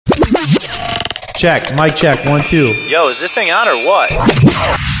Check, mic check, 1, 2. Yo, is this thing on or what?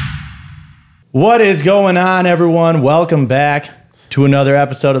 What is going on, everyone? Welcome back to another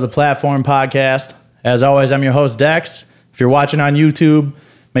episode of the Platform Podcast. As always, I'm your host, Dex. If you're watching on YouTube,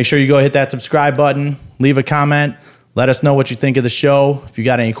 make sure you go hit that subscribe button, leave a comment, let us know what you think of the show. If you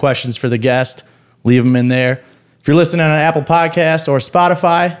got any questions for the guest, leave them in there. If you're listening on Apple Podcast or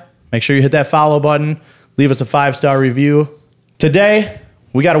Spotify, make sure you hit that follow button, leave us a 5-star review. Today,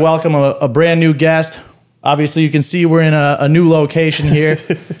 we got to welcome a brand new guest. Obviously, you can see we're in a new location here,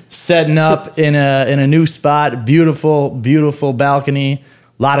 setting up in a new spot. Beautiful, beautiful balcony.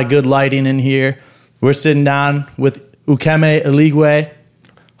 A lot of good lighting in here. We're sitting down with Ukeme Eligwe.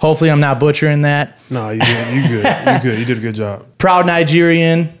 Hopefully, I'm not butchering that. No, you good. You good. You did a good job. Proud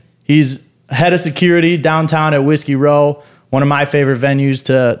Nigerian. He's head of security downtown at Whiskey Row, one of my favorite venues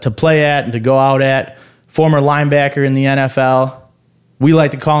to play at and to go out at. Former linebacker in the NFL. We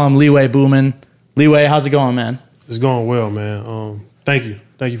like to call him Leeway Boomin. Leeway, how's it going, man? It's going well, man. Thank you.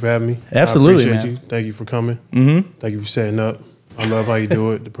 Thank you for having me. Absolutely, I appreciate man. you. Thank you for coming. Mm-hmm. Thank you for setting up. I love how you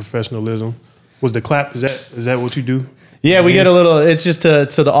do it, the professionalism. Was the clap, is that what you do? Yeah, we get a little, it's just so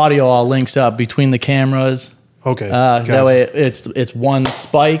the audio all links up between the cameras. Okay. Gotcha. That way it's one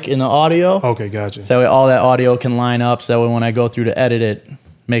spike in the audio. Okay, gotcha. So that way all that audio can line up, so that way when I go through to edit it,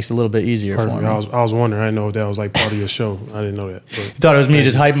 makes it a little bit easier Perfect. for me. I was wondering. I didn't know if that was like part of your show. I didn't know that. But you thought it was me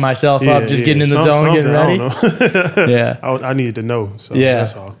just hyping myself up, just getting in the zone, getting ready? I don't know. Yeah. I needed to know. So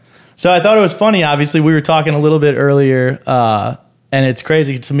that's all. So I thought it was funny. Obviously, we were talking a little bit earlier, and it's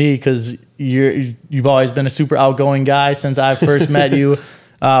crazy to me because you've always been a super outgoing guy since I first met you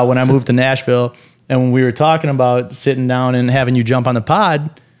when I moved to Nashville. And when we were talking about sitting down and having you jump on the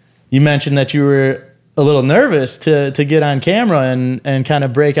pod, you mentioned that you were a little nervous to get on camera and kind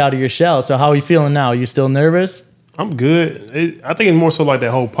of break out of your shell. So how are you feeling now? Are you still nervous? I'm good. I think it's more so like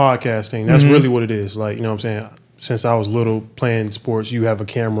that whole podcast thing. That's really what it is. Like, you know what I'm saying? Since I was little playing sports, you have a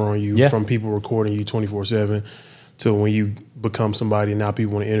camera on you from people recording you 24/7 to when you become somebody and now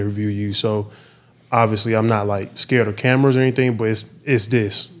people want to interview you. So obviously I'm not like scared of cameras or anything, but it's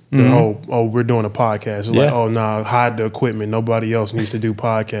this. The whole, we're doing a podcast. It's like, hide the equipment. Nobody else needs to do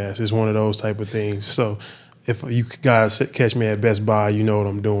podcasts. It's one of those type of things. So if you guys catch me at Best Buy, you know what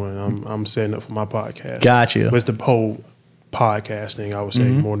I'm doing. I'm setting up for my podcast. Got you. But it's the whole podcast thing, I would say,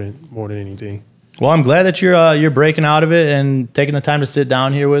 more than anything. Well, I'm glad that you're breaking out of it and taking the time to sit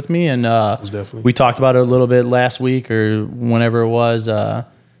down here with me. And we talked about it a little bit last week or whenever it was.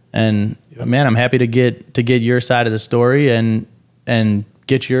 Man, I'm happy to get your side of the story and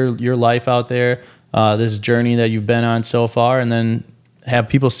get your life out there, this journey that you've been on so far, and then have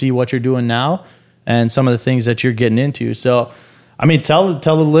people see what you're doing now and some of the things that you're getting into. So, I mean, tell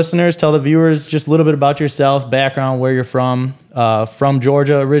the listeners, tell the viewers just a little bit about yourself, background, where you're from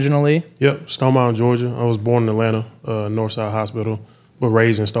Georgia originally. Yep, Stone Mountain, Georgia. I was born in Atlanta, Northside Hospital, but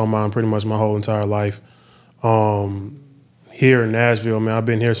raised in Stone Mountain pretty much my whole entire life. Here in Nashville, man, I've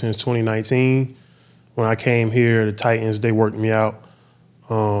been here since 2019. When I came here, the Titans, they worked me out.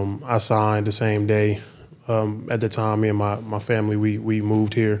 I signed the same day. At the time, me and my family, we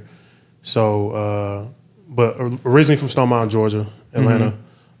moved here. So, but originally from Stone Mountain, Georgia, Atlanta,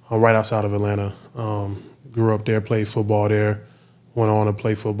 right outside of Atlanta. Grew up there, played football there. Went on to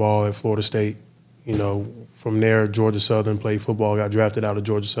play football at Florida State. You know, from there, Georgia Southern, played football, got drafted out of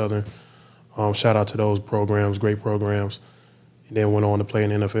Georgia Southern. Shout out to those programs, great programs. And then went on to play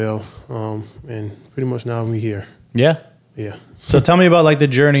in the NFL. And pretty much now we here. Yeah. Yeah. So tell me about like the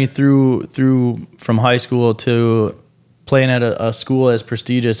journey through from high school to playing at a school as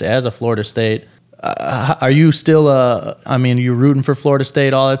prestigious as a Florida State. Are you still you rooting for Florida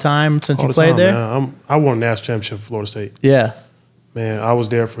State all the time since you played there? Man. I won a national championship for Florida State. Yeah. Man, I was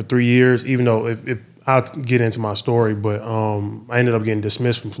there for 3 years, even though if I'll get into my story, but I ended up getting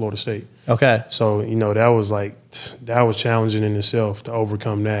dismissed from Florida State. Okay. So, you know, that was challenging in itself to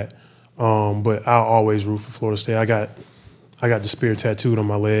overcome that. But I'll always root for Florida State. I got the spirit tattooed on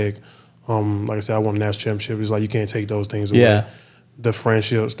my leg. Like I said, I won a national championship. It's like you can't take those things away. Yeah. The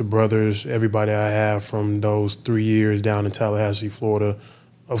friendships, the brothers, everybody I have from those 3 years down in Tallahassee, Florida.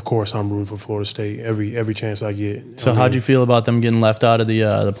 Of course, I'm rooting for Florida State every chance I get. So how'd you feel about them getting left out of the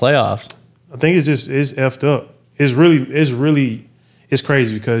playoffs? I think it's effed up. It's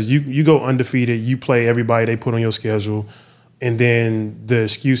crazy because you go undefeated, you play everybody they put on your schedule, and then the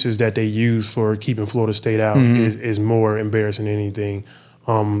excuses that they use for keeping Florida State out is more embarrassing than anything.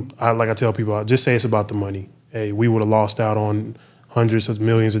 I tell people, just say it's about the money. Hey, we would have lost out on hundreds of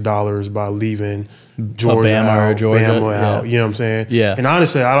millions of dollars by leaving Georgia Bama or Georgia, Bama out. yeah. You know what I'm saying? Yeah. And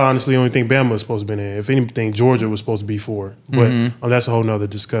honestly, I honestly only think Bama was supposed to be in. If anything, Georgia was supposed to be for it. But that's a whole nother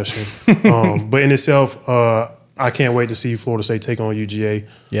discussion. But in itself, I can't wait to see Florida State take on UGA.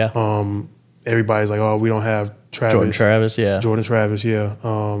 Yeah. Everybody's like, oh, we don't have Travis. Jordan Travis,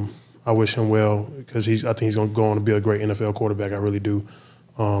 yeah. I wish him well because I think he's going to go on to be a great NFL quarterback. I really do.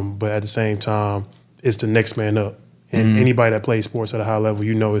 But at the same time, it's the next man up. And anybody that plays sports at a high level,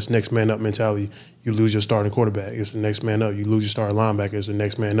 you know it's next man up mentality. You lose your starting quarterback, it's the next man up. You lose your starting linebacker, it's the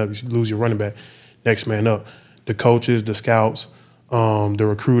next man up. You lose your running back, next man up. The coaches, the scouts, the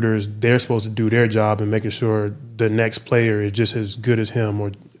recruiters, they're supposed to do their job and making sure the next player is just as good as him.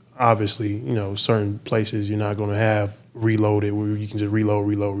 Or obviously, you know, certain places you're not going to have reloaded where you can just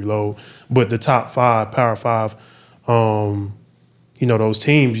reload. But the top five, Power Five, you know, those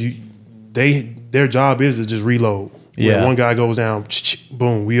teams, their job is to just reload. Yeah. When one guy goes down,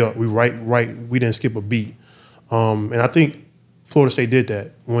 boom, we up. We right. We didn't skip a beat. And I think Florida State did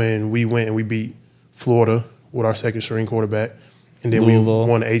that when we went and we beat Florida with our second string quarterback. And then Louisville. we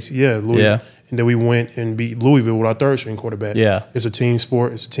won the AC. Yeah, Louisville. Yeah. And then we went and beat Louisville with our third string quarterback. Yeah. It's a team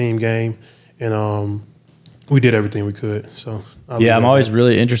sport. It's a team game. And we did everything we could. So I'm always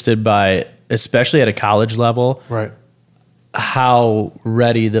really interested by, especially at a college level, right, how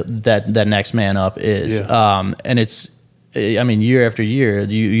ready that next man up is. Yeah. And it's, I mean, year after year,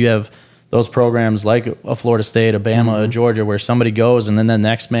 you have those programs like a Florida State, a Bama, a Georgia, where somebody goes and then the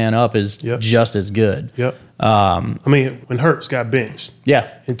next man up is just as good. Yep. I mean, when Hurts got benched,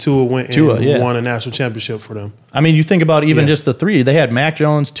 and Tua went and won a national championship for them. I mean, you think about even just the three. They had Mac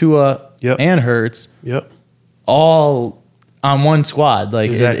Jones, Tua, and Hurts, all on one squad.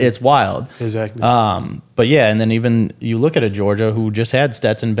 Like it's wild. Exactly. But yeah, and then even you look at a Georgia who just had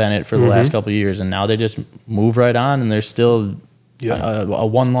Stetson Bennett for the last couple of years, and now they just move right on, and they're still a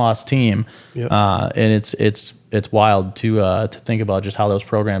one-loss team. And it's wild to think about just how those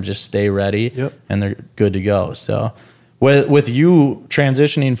programs just stay ready and they're good to go. So with you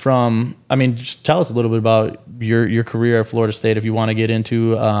transitioning from, I mean, just tell us a little bit about your career at Florida State if you want to get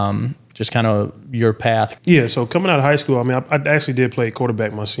into just kind of your path. Yeah, so coming out of high school, I mean, I actually did play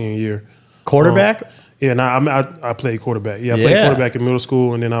quarterback my senior year. Quarterback? Yeah, I played quarterback. Yeah, I played quarterback in middle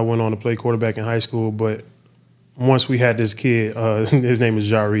school, and then I went on to play quarterback in high school. But once we had this kid, his name is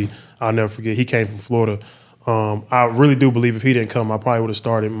Jari. I'll never forget. He came from Florida. I really do believe if he didn't come, I probably would have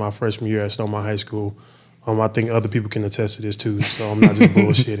started my freshman year at Stonewall High School. I think other people can attest to this too, so I'm not just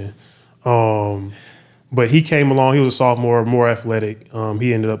bullshitting. But he came along. He was a sophomore, more athletic.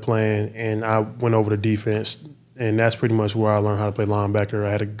 He ended up playing, and I went over to defense. And that's pretty much where I learned how to play linebacker. I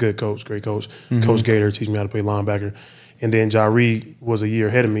had a good coach, great coach, Coach Gator, teach me how to play linebacker. And then Jari was a year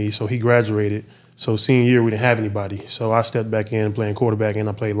ahead of me, so he graduated. So senior year, we didn't have anybody. So I stepped back in playing quarterback, and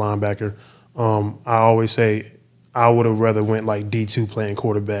I played linebacker. I always say I would have rather went like D2 playing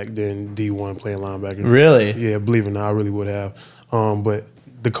quarterback than D1 playing linebacker. Really? Yeah, believe it or not, I really would have. But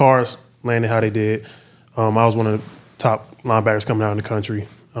the Cards landed how they did. I was one of the top linebackers coming out in the country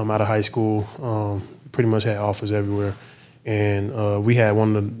out of high school. Pretty much had offers everywhere. And we had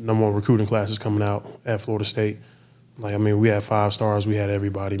one of the number one recruiting classes coming out at Florida State. Like, I mean, we had 5 stars. We had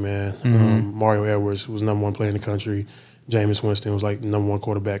everybody, man. Mario Edwards was number one player in the country. Jameis Winston was like the number one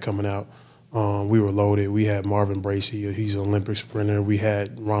quarterback coming out. We were loaded. We had Marvin Bracey. He's an Olympic sprinter. We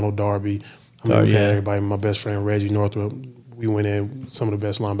had Ronald Darby. I mean, we had everybody. My best friend, Reggie Northrup. We went in some of the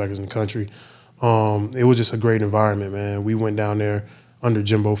best linebackers in the country. It was just a great environment, man. We went down there under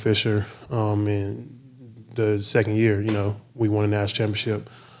Jimbo Fisher, and the second year, you know, we won a national championship.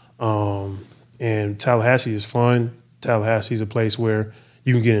 And Tallahassee is fun. Tallahassee is a place where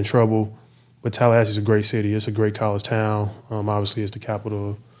you can get in trouble, but Tallahassee is a great city. It's a great college town. Obviously, it's the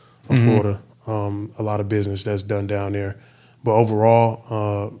capital of Florida. A lot of business that's done down there. But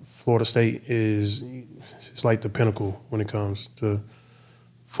overall, Florida State it's like the pinnacle when it comes to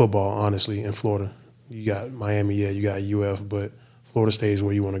football, honestly, in Florida. You got Miami, you got UF, but Florida State is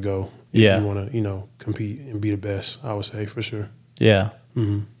where you want to go if you want to, compete and be the best, I would say, for sure. Yeah.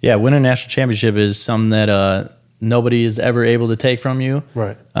 Yeah, winning a national championship is something that nobody is ever able to take from you.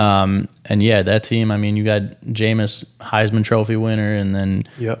 Right. And, yeah, that team, I mean, you got Jameis, Heisman Trophy winner, and then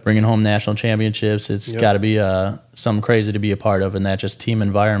bringing home national championships. It's got to be something crazy to be a part of, and that just team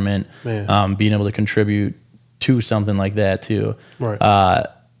environment, being able to contribute to something like that too. Right.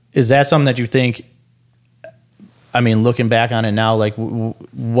 Is that something that you think, I mean, looking back on it now, like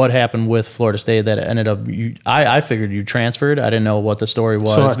what happened with Florida State that ended up, I figured you transferred. I didn't know what the story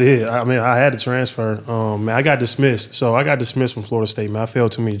was. So I did. I mean, I had to transfer. Man, I got dismissed. So I got dismissed from Florida State, man. I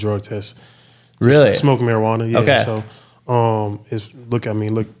failed too many drug tests. Really? Smoking marijuana, yeah. Okay. So It's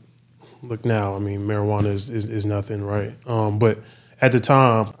look now. I mean, marijuana is nothing, right? But at the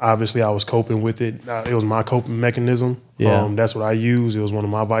time, obviously, I was coping with it. It was my coping mechanism. Yeah. That's what I used. It was one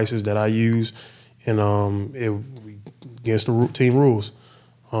of my vices that I used, and against the team rules.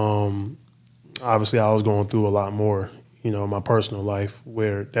 Obviously, I was going through a lot more, in my personal life,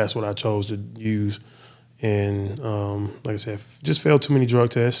 where that's what I chose to use. And like I said, just failed too many drug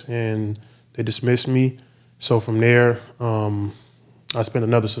tests, and they dismissed me. So from there, I spent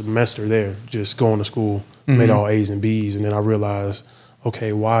another semester there just going to school, made all A's and B's, and then I realized,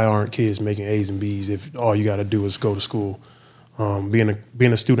 okay, why aren't kids making A's and B's if all you got to do is go to school? Being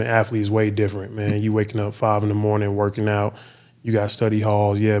a student athlete is way different, man. You waking up 5 a.m, working out, you got study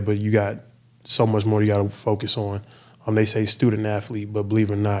halls, but you got so much more you got to focus on. They say student athlete, but believe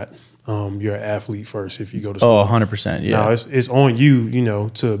it or not, you're an athlete first if you go to school. Oh, 100%, yeah. Now, it's on you,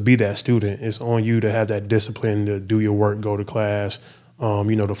 to be that student. It's on you to have that discipline to do your work, go to class,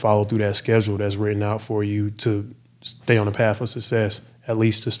 to follow through that schedule that's written out for you to stay on the path of success, at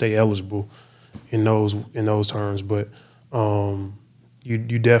least to stay eligible in those terms. But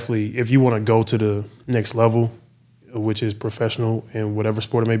you definitely, if you want to go to the next level, which is professional in whatever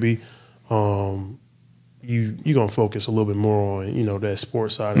sport it may be, you're gonna focus a little bit more on that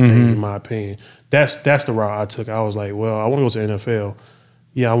sports side of things. In my opinion, that's the route I took. I was like, well, I want to go to the NFL.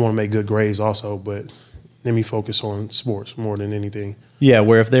 Yeah, I want to make good grades also, but let me focus on sports more than anything. Yeah,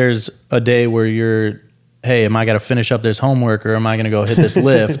 where if there's a day where you're, hey, am I going to finish up this homework, or am I going to go hit this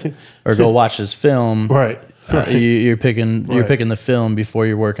lift or go watch this film? Right. You're picking the film before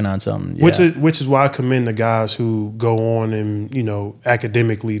you're working on something. Yeah. Which is why I commend the guys who go on and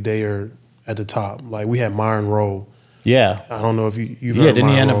academically they are at the top. Like we had Myron Rowe. Yeah. I don't know if you've heard. Myron Didn't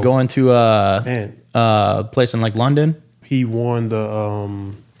he end Rowe. up going to a place in like London? He won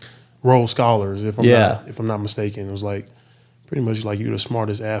the Rhodes Scholars, if I'm not mistaken. It was like pretty much like you're the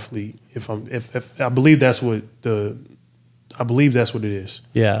smartest athlete. If I believe that's what it is.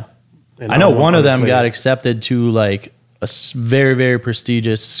 Yeah. And I know one of them got it. accepted to like a very, very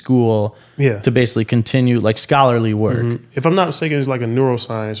prestigious school to basically continue like scholarly work. Mm-hmm. If I'm not mistaken, it's like a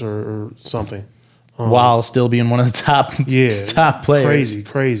neuroscience or something. While still being one of the top players.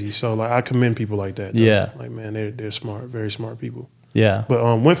 Crazy. So like I commend people like that. Though. Yeah. Like man, they're smart, very smart people. Yeah.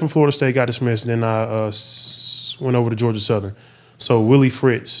 But went from Florida State, got dismissed, then I went over to Georgia Southern. So Willie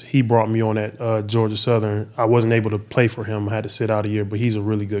Fritz, he brought me on at Georgia Southern. I wasn't able to play for him. I had to sit out a year, but he's a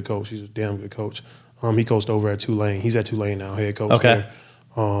really good coach. He's a damn good coach. He coached over at Tulane. He's at Tulane now, head coach there.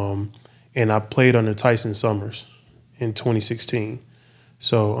 And I played under Tyson Summers in 2016.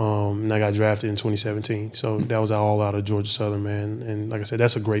 So and I got drafted in 2017. So that was all out of Georgia Southern, man. And like I said,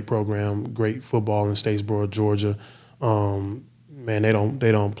 that's a great program, great football in Statesboro, Georgia. Man, they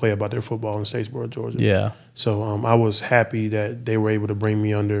don't play about their football in Statesboro, Georgia. Yeah. So I was happy that they were able to bring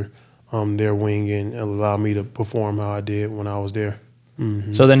me under their wing and allow me to perform how I did when I was there.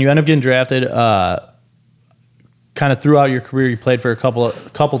 Mm-hmm. So then you end up getting drafted. Kind of throughout your career, you played for a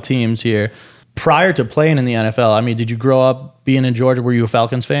couple teams here. Prior to playing in the NFL, I mean, did you grow up being in Georgia? Were you a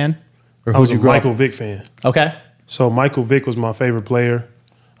Falcons fan? Or I was a Michael Vick fan. Okay. So Michael Vick was my favorite player.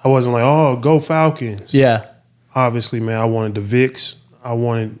 I wasn't like, oh, go Falcons. Yeah. Obviously, man, I wanted the Vicks. I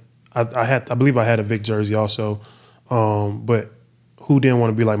believe I had a Vick jersey also. But who didn't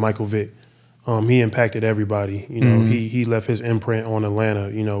want to be like Michael Vick? He impacted everybody. He left his imprint on Atlanta.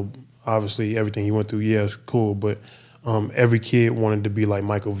 Obviously everything he went through, it's cool. But every kid wanted to be like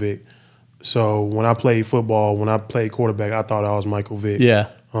Michael Vick. So when I played football, when I played quarterback, I thought I was Michael Vick. Yeah.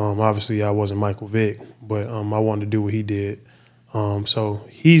 Obviously I wasn't Michael Vick, but I wanted to do what he did. So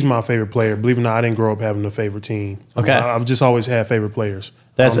he's my favorite player. Believe it or not, I didn't grow up having a favorite team. Okay. I've just always had favorite players.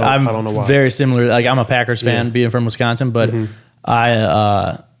 I don't know why. Very similar. Like I'm a Packers fan, being from Wisconsin, but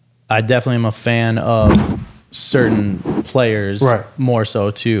I definitely am a fan of certain players more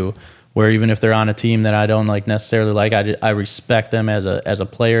so too. Where even if they're on a team that I don't like necessarily like, I respect them as a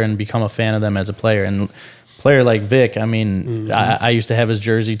player and become a fan of them as a player. And player like Vic, I mean, I used to have his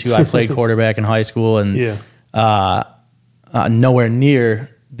jersey too. I played quarterback in high school, and nowhere near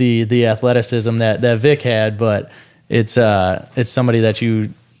the athleticism that Vic had, but it's somebody that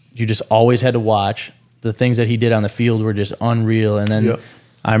you just always had to watch. The things that he did on the field were just unreal. And then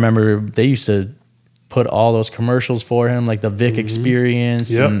I remember they used to put all those commercials for him, like the Vic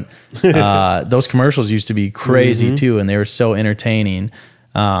Experience, and those commercials used to be crazy too, and they were so entertaining.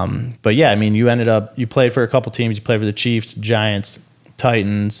 But yeah, I mean, you played for a couple teams. You played for the Chiefs, Giants,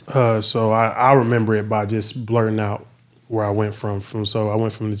 Titans. So I remember it by just blurting out where I went from. So I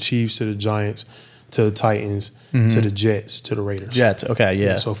went from the Chiefs to the Giants to the Titans to the Jets to the Raiders. Jets, okay,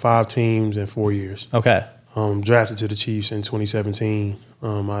 yeah. So 5 teams in 4 years. Okay. Drafted to the Chiefs in 2017.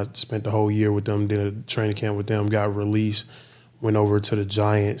 I spent the whole year with them, did a training camp with them, got released, went over to the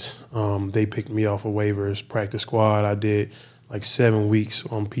Giants. They picked me off of waivers, practice squad. I did like 7 weeks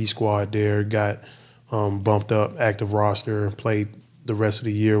on P squad there, got bumped up, active roster, played the rest of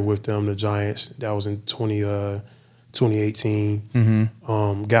the year with them, the Giants. That was in 2018.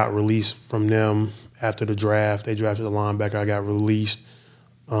 Mm-hmm. Got released from them after the draft. They drafted a linebacker. I got released.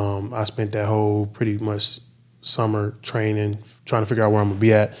 I spent that whole pretty much summer training, trying to figure out where I'm going to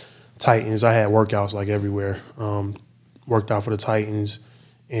be at. Titans, I had workouts like everywhere. Worked out for the Titans,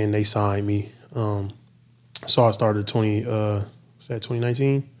 and they signed me. So I started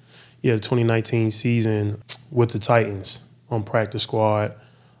 2019? Yeah, the 2019 season with the Titans on practice squad.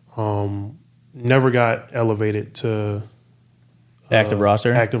 Never got elevated to Active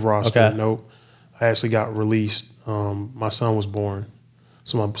roster? Active roster, Okay. nope. I actually got released. My son was born.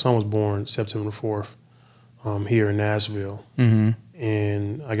 So my son was born September 4th here in Nashville. Mm-hmm.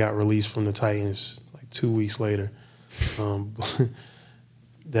 And I got released from the Titans like 2 weeks later.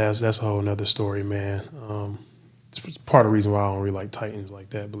 That's a whole nother story, man. It's part of the reason why I don't really like Titans like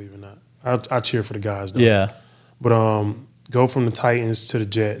that, believe it or not. I cheer for the guys, though. Yeah. But go from the Titans to the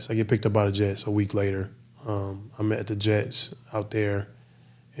Jets. I get picked up by the Jets a week later. I'm at the Jets out there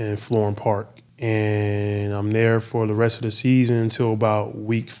in Florham Park. And I'm there for the rest of the season until about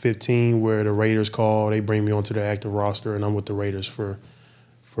week 15 where the Raiders call. They bring me onto the active roster, and I'm with the Raiders for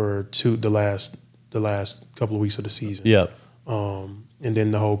the last couple of weeks of the season. Yep. And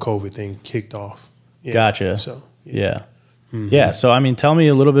then the whole COVID thing kicked off. Yeah. Gotcha. So, Yeah. Mm-hmm. Yeah. So, I mean, tell me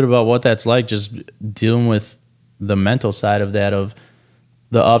a little bit about what that's like, just dealing with the mental side of that, of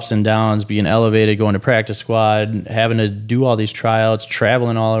the ups and downs, being elevated, going to practice squad, having to do all these tryouts,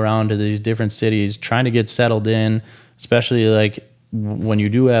 traveling all around to these different cities, trying to get settled in, especially like when you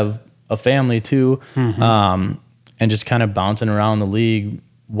do have a family too, and just kind of bouncing around the league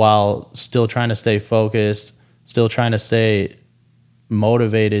while still trying to stay focused, still trying to stay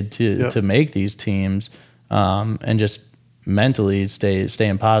motivated to make these teams, and just mentally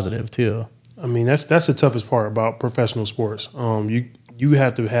staying positive too. I mean, that's the toughest part about professional sports. You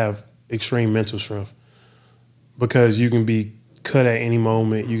have to have extreme mental strength because you can be cut at any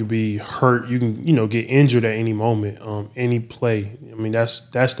moment. You can be hurt. You can, get injured at any moment, any play. I mean, that's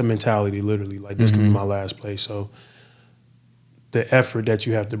the mentality, literally. Like, this could be my last play. So the effort that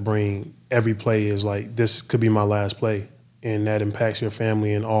you have to bring every play is like, this could be my last play. And that impacts your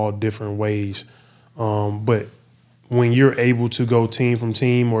family in all different ways. But when you're able to go team from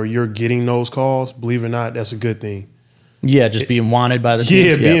team or you're getting those calls, believe it or not, that's a good thing. Yeah, just being wanted by the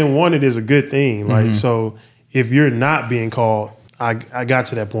teams. Yeah, being wanted is a good thing. Like, so if you're not being called, I got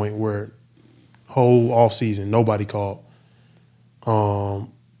to that point where whole off season nobody called.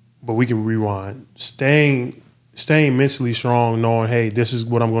 But we can rewind. Staying mentally strong, knowing, hey, this is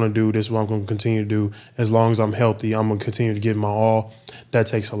what I'm going to do. This is what I'm going to continue to do. As long as I'm healthy, I'm going to continue to give my all. That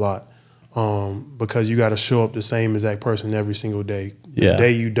takes a lot. Because you got to show up the same exact person every single day. Yeah. The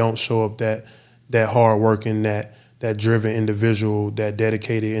day you don't show up that hard working, that driven individual, that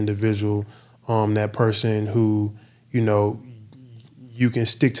dedicated individual, that person who, you can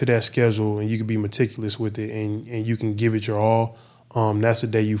stick to that schedule and you can be meticulous with it and you can give it your all, that's the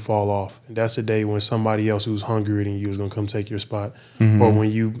day you fall off. And that's the day when somebody else who's hungrier than you is going to come take your spot. Or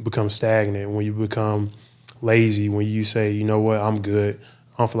when you become stagnant, when you become lazy, when you say, you know what, I'm good,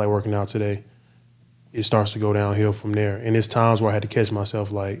 I don't feel like working out today, it starts to go downhill from there. And it's times where I had to catch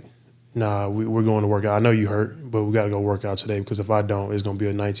myself like, nah, we're going to work out. I know you hurt, but we got to go work out today because if I don't, it's going to be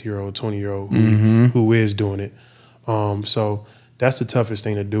a 19-year-old, 20-year-old who is doing it. So that's the toughest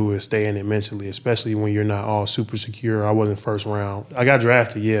thing to do is stay in it mentally, especially when you're not all super secure. I wasn't first round. I got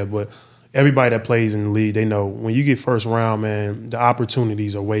drafted, yeah, but everybody that plays in the league, they know when you get first round, man, the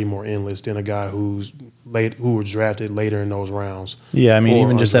opportunities are way more endless than a guy who was drafted later in those rounds. Yeah, I mean,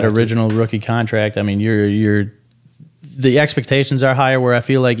 even just that original rookie contract, I mean, the expectations are higher where I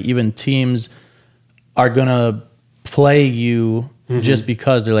feel like even teams are going to play you just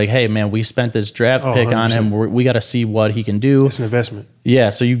because they're like, hey, man, we spent this draft pick 100%. on him. We got to see what he can do. It's an investment. Yeah,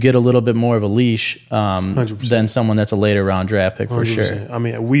 so you get a little bit more of a leash than someone that's a later round draft pick for 100%. sure. I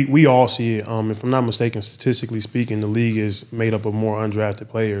mean, we all see it. If I'm not mistaken, statistically speaking, the league is made up of more undrafted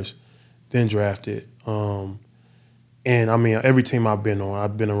players than drafted. And I mean, every team I've been on,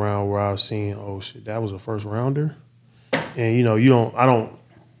 I've been around where I've seen, oh shit, that was a first rounder. And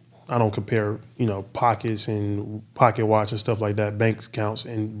I don't compare, pockets and pocket watch and stuff like that, bank accounts,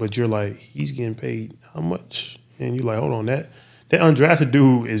 but you're like, he's getting paid how much? And you're like, hold on, that undrafted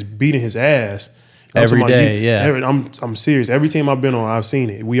dude is beating his ass every day. Yeah, I'm serious. Every team I've been on, I've seen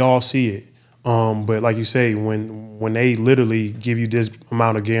it. We all see it. But like you say, when they literally give you this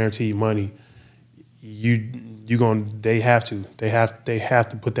amount of guaranteed money, they have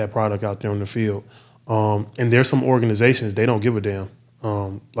to put that product out there on the field. And there's some organizations they don't give a damn.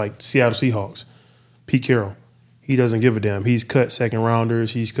 Like Seattle Seahawks, Pete Carroll, he doesn't give a damn. He's cut second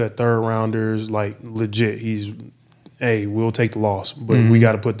rounders, he's cut third rounders, like legit. We'll take the loss, but we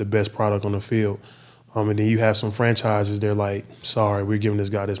got to put the best product on the field. And then you have some franchises, they're like, sorry, we're giving this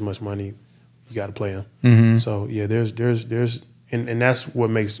guy this much money, you got to play him. Mm-hmm. So yeah, there's and that's what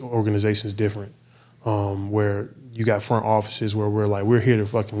makes organizations different. Where you got front offices where we're here to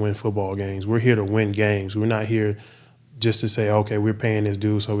fucking win football games. We're here to win games. We're not here just to say, okay, we're paying this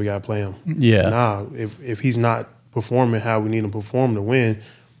dude, so we got to play him. Yeah. Nah, if he's not performing how we need him to perform to win,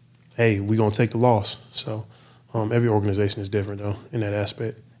 hey, we're going to take the loss. So every organization is different, though, in that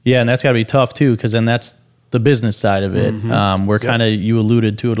aspect. Yeah, and that's got to be tough, too, because then that's the business side of it. Mm-hmm. Where kind of you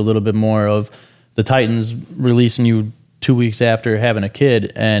alluded to it a little bit more of the Titans releasing you 2 weeks after having a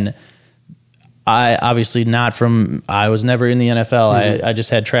kid, and I was never in the NFL. Mm-hmm. I just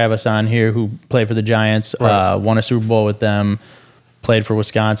had Travis on here who played for the Giants, right. Won a Super Bowl with them, played for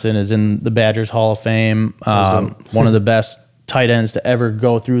Wisconsin, is in the Badgers Hall of Fame, one of the best tight ends to ever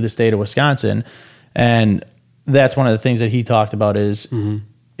go through the state of Wisconsin. And that's one of the things that he talked about is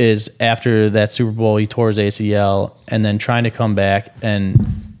after that Super Bowl, he tore his ACL and then trying to come back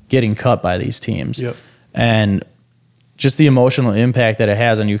and getting cut by these teams. Yep. And just the emotional impact that it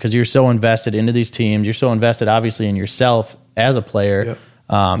has on you because you're so invested into these teams. You're so invested, obviously, in yourself as a player,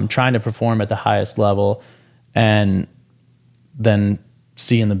 trying to perform at the highest level, and then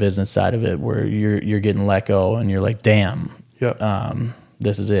seeing the business side of it where you're getting let go and you're like, damn,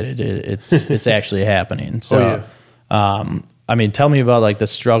 this is it. It's actually happening. So, I mean, tell me about like the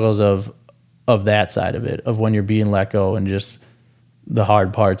struggles of that side of it, of when you're being let go and just the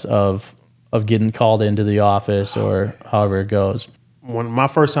hard parts of getting called into the office or however it goes. When my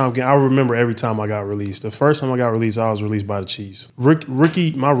first time, I remember every time I got released. The first time I got released, I was released by the Chiefs.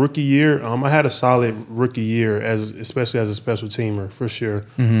 My rookie year, I had a solid rookie year, especially as a special teamer, for sure.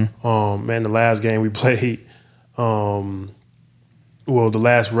 Mm-hmm. The last game we played, the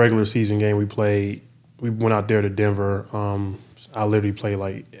last regular season game we played, we went out there to Denver. I literally played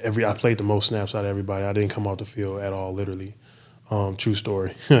I played the most snaps out of everybody. I didn't come off the field at all, literally. True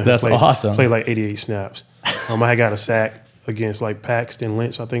story. That's awesome. Played like 88 snaps. I had got a sack against like Paxton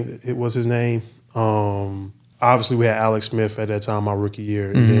Lynch, I think it was his name. Obviously, we had Alex Smith at that time, my rookie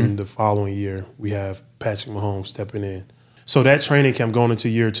year. And then the following year, we have Patrick Mahomes stepping in. So that training camp going into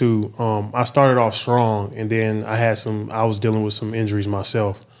year 2, I started off strong. And then I was dealing with some injuries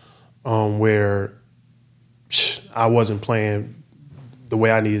myself where I wasn't playing the way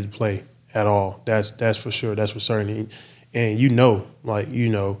I needed to play at all. That's for sure. That's for certain. And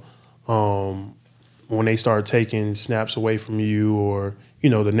when they start taking snaps away from you or,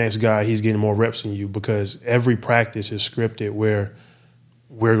 the next guy, he's getting more reps than you because every practice is scripted where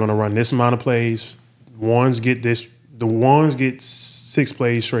we're going to run this amount of plays. The ones get 6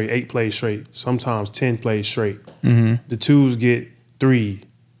 plays straight, 8 plays straight, sometimes 10 plays straight. Mm-hmm. The twos get 3,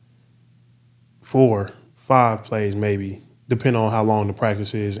 4, 5 plays maybe, depending on how long the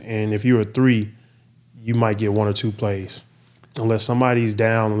practice is. And if you're a 3, you might get 1 or 2 plays. Unless somebody's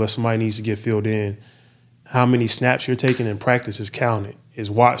down, unless somebody needs to get filled in, how many snaps you're taking in practice is counted, is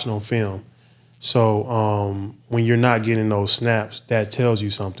watched on film. So when you're not getting those snaps, that tells you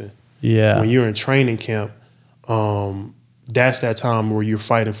something. Yeah. When you're in training camp, that's that time where you're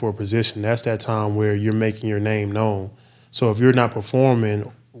fighting for a position. That's that time where you're making your name known. So if you're not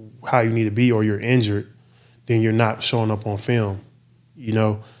performing how you need to be or you're injured, then you're not showing up on film,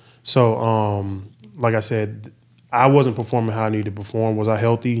 So, like I said, I wasn't performing how I needed to perform. Was I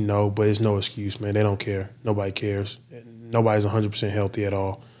healthy? No, but it's no excuse, man. They don't care. Nobody cares. Nobody's 100% healthy at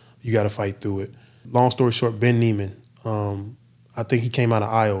all. You got to fight through it. Long story short, Ben Neiman, I think he came out of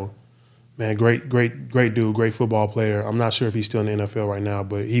Iowa. Man, great dude, great football player. I'm not sure if he's still in the NFL right now,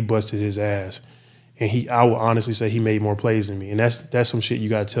 but he busted his ass. And I would honestly say he made more plays than me. And that's some shit you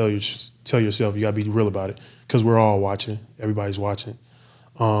got to tell yourself. You got to be real about it because we're all watching. Everybody's watching.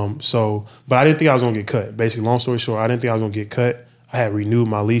 But I didn't think I was going to get cut. Basically, long story short, I didn't think I was going to get cut. I had renewed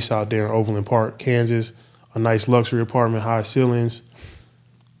my lease out there in Overland Park, Kansas, a nice luxury apartment, high ceilings.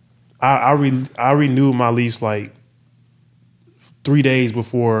 I renewed my lease like 3 days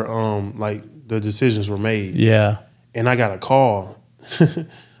before the decisions were made. Yeah. And I got a call. And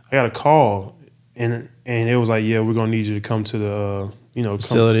it was like, yeah, we're going to need you to come to the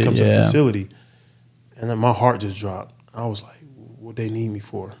facility. Come to the facility. And then my heart just dropped. I was like, what they need me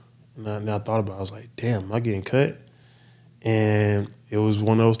for? And I thought about it. I was like, damn, am I getting cut? And it was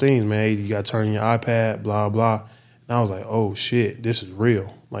one of those things, man. You got to turn in your iPad, blah, blah. And I was like, oh, shit, this is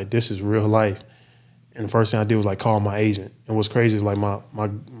real. Like, this is real life. And the first thing I did was, like, call my agent. And what's crazy is, like,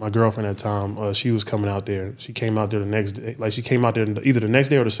 my girlfriend at the time, she was coming out there. She came out there the next day. Like, she came out there either the next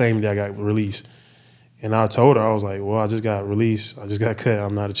day or the same day I got released. And I told her, I was like, well, I just got released. I just got cut.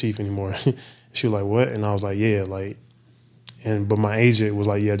 I'm not a Chief anymore. She was like, what? And I was like, yeah, like, but my agent was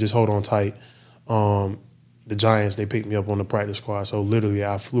like, yeah, just hold on tight. The Giants, they picked me up on the practice squad. So literally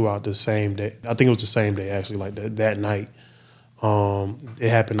I flew out the same day. I think it was the same day, actually, like that night. It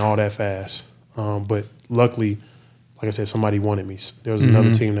happened all that fast. But luckily, like I said, somebody wanted me. There was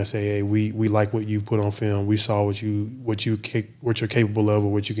another team that said, hey, we like what you put on film. We saw what you're capable of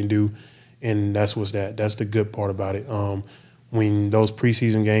or what you can do. And that's the good part about it. When those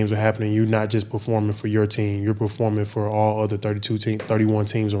preseason games are happening, you're not just performing for your team. You're performing for all other 31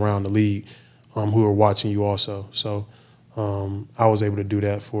 teams around the league who are watching you also. So I was able to do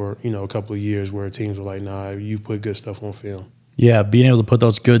that for, a couple of years where teams were like, nah, you've put good stuff on film. Yeah, being able to put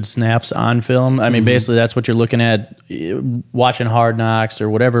those good snaps on film. I mean, basically that's what you're looking at watching Hard Knocks or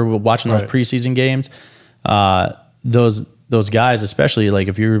whatever, watching those preseason games. Those guys, especially like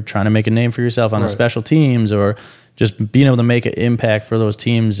if you're trying to make a name for yourself on the special teams or just being able to make an impact for those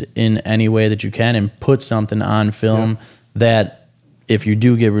teams in any way that you can and put something on film that if you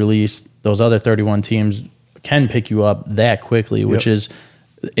do get released, those other 31 teams can pick you up that quickly, which is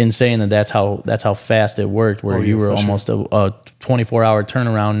insane that's how fast it worked, where you were almost a 24-hour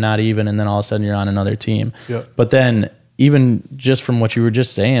turnaround, not even, and then all of a sudden you're on another team. But then even just from what you were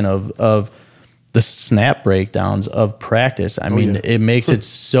just saying of the snap breakdowns of practice, I mean, it makes it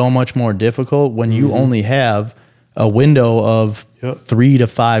so much more difficult when you only have a window of 3 to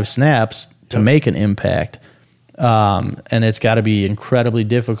 5 snaps to make an impact. And it's got to be incredibly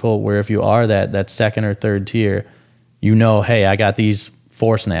difficult where if you are that second or third tier, hey, I got these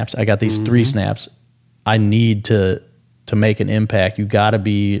 4 snaps, I got these 3 snaps. I need to make an impact. You got to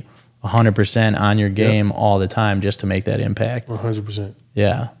be 100% on your game all the time just to make that impact. 100%.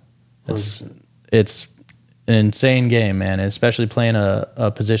 Yeah. It's an insane game, man, especially playing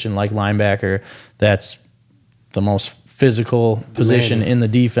a position like linebacker that's the most physical position in the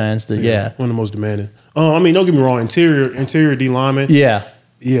defense. One of the most demanding. I mean, don't get me wrong, interior D lineman. Yeah,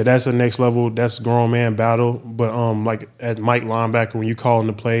 that's a next level. That's a grown man battle. But like at Mike linebacker, when you calling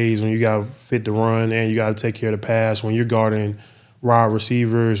the plays, when you got to fit the run and you got to take care of the pass, when you're guarding wide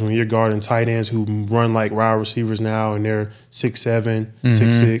receivers, when you're guarding tight ends who run like wide receivers now and they're 6'7",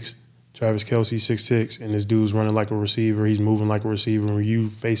 6'6". Travis Kelce 6'6", and this dude's running like a receiver. He's moving like a receiver. When you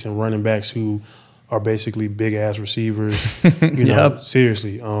facing running backs who are basically big ass receivers,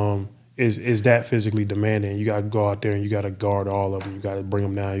 seriously, is that physically demanding? You got to go out there and you got to guard all of them. You got to bring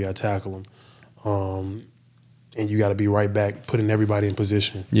them down. You got to tackle them, and you got to be right back, putting everybody in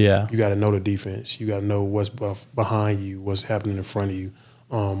position. Yeah, you got to know the defense. You got to know what's behind you, what's happening in front of you.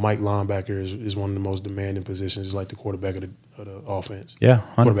 Mike linebacker is one of the most demanding positions. It's like the quarterback of the offense. Yeah,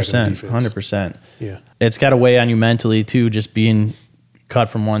 100%. 100%. Yeah. It's got to weigh on you mentally, too, just being cut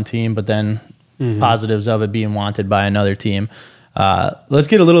from one team, but then positives of it being wanted by another team. Let's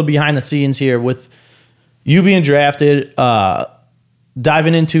get a little behind the scenes here with you being drafted,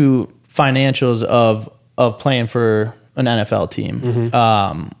 diving into financials of playing for an NFL team.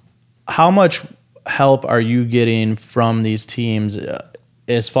 How much help are you getting from these teams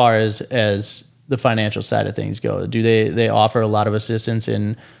as far as the financial side of things go? Do they offer a lot of assistance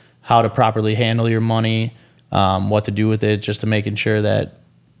in how to properly handle your money, what to do with it, just to making sure that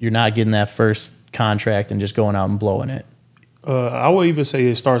you're not getting that first contract and just going out and blowing it? I would even say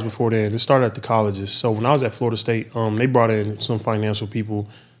it starts before then. It started at the colleges. So when I was at Florida State, they brought in some financial people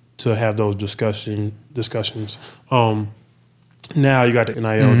to have those discussions. Now you got the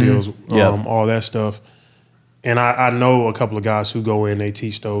NIL deals, all that stuff. And I know a couple of guys who go in, they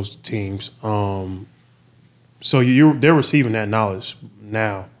teach those teams. So they're receiving that knowledge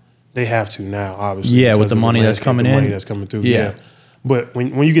now. They have to now, obviously. Yeah, with the money that's coming in. Money that's coming through, yeah. But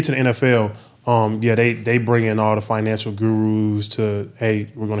when you get to the NFL, they bring in all the financial gurus to,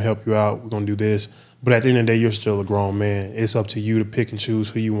 hey, we're going to help you out. We're going to do this. But at the end of the day, you're still a grown man. It's up to you to pick and choose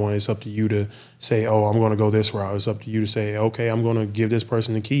who you want. It's up to you to say, oh, I'm going to go this route. It's up to you to say, okay, I'm going to give this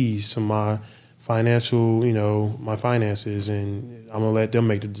person the keys to my financial, my finances, and I'm going to let them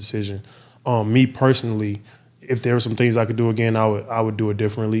make the decision. Me personally, if there were some things I could do again, I would do it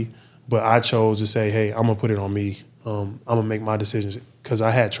differently. But I chose to say, hey, I'm going to put it on me. I'm going to make my decisions because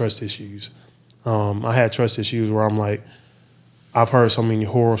I had trust issues. I had trust issues where I'm like, I've heard so many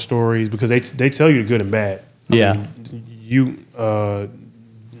horror stories because they tell you the good and bad. I mean, you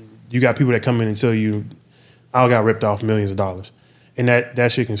got people that come in and tell you, I got ripped off millions of dollars. And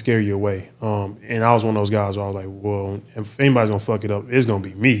that shit can scare you away. And I was one of those guys where I was like, well, if anybody's gonna fuck it up, it's gonna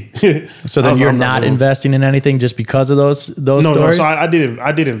be me. So then you're not investing in anything just because of those stories? No. So I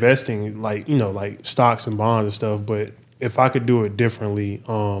did investing, like, you know, like stocks and bonds and stuff. But if I could do it differently,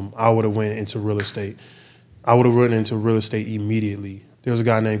 I would have went into real estate. I would have run into real estate immediately. There was a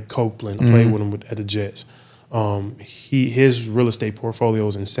guy named Copeland. I played with him at the Jets. His real estate portfolio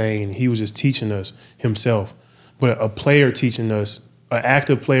was insane. He was just teaching us himself. But a player teaching us, an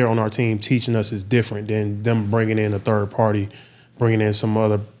active player on our team teaching us is different than them bringing in a third party, bringing in some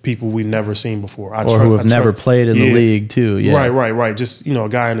other people we've never seen before. Who have never played in the league too. Yeah. Right. Just, you know, a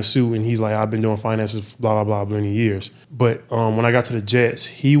guy in a suit and he's like, I've been doing finances, blah, blah, blah, many years. But when I got to the Jets,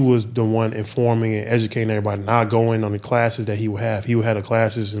 he was the one informing and educating everybody, not going on the classes that he would have. He would have the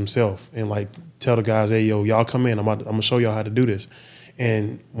classes himself and like tell the guys, hey, yo, y'all come in. I'm going to show y'all how to do this.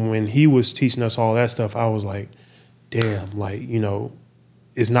 And when he was teaching us all that stuff, I was like, damn, like, you know,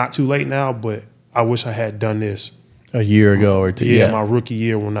 it's not too late now, but I wish I had done this a year ago or two. Yeah, my rookie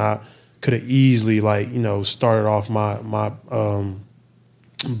year when I could have easily, like, you know, started off my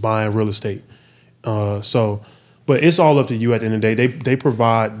buying real estate. But it's all up to you at the end of the day. They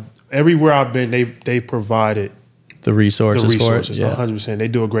provide, everywhere I've been, they provided the resources for it. 100%. They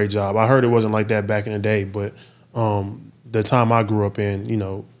do a great job. I heard it wasn't like that back in the day, but the time I grew up in, you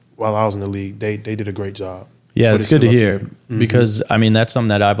know, while I was in the league, they did a great job. Yeah, it's good to hear because, I mean, that's something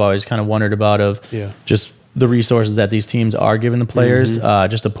that I've always kind of wondered about just the resources that these teams are giving the players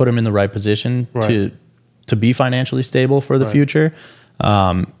just to put them in the right position to be financially stable for the future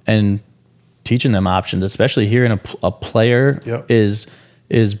and teaching them options, especially hearing a player is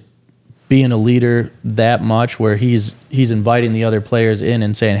being a leader that much where he's inviting the other players in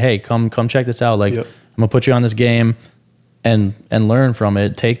and saying, hey, come check this out. Like, I'm going to put you on this game and learn from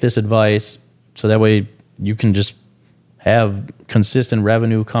it. Take this advice so that way you can just have consistent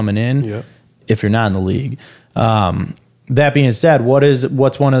revenue coming in if you're not in the league. That being said,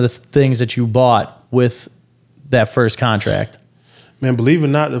 what's one of the things that you bought with that first contract? Man, believe it or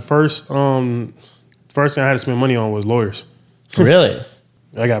not, the first thing I had to spend money on was lawyers. Really?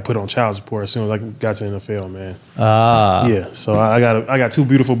 I got put on child support as soon as I got to the NFL, man. Yeah, so I got two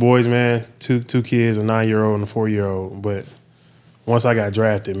beautiful boys, man, two kids, a 9-year-old and a 4-year-old. But once I got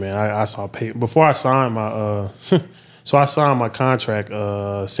drafted, man, I saw pay before I signed my so I signed my contract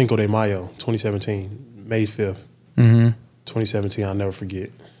Cinco de Mayo, 2017, May 5th, 2017. I'll never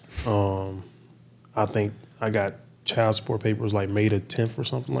forget. I think I got child support papers like May the 10th or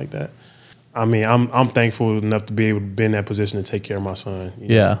something like that. I mean, I'm thankful enough to be able to be in that position to take care of my son.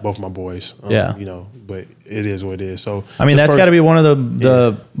 You know, both my boys. You know, but it is what it is. So I mean, that's got to be one of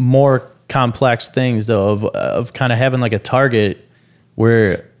the more complex things, though, of kind of having like a target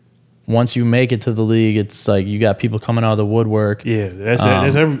where once you make it to the league, it's like you got people coming out of the woodwork. Yeah, that's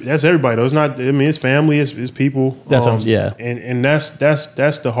everybody. Though. It's not. I mean, it's family. It's people. That's and that's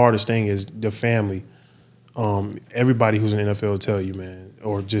the hardest thing is the family. Everybody who's in the NFL will tell you, man,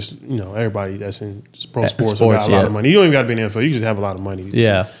 or just, you know, everybody that's in pro sports got a lot of money. You don't even got to be in the NFL. You just have a lot of money.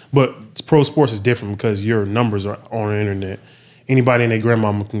 Yeah. But pro sports is different because your numbers are on the internet. Anybody and their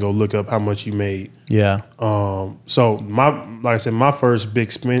grandmama can go look up how much you made. Yeah. So like I said, my first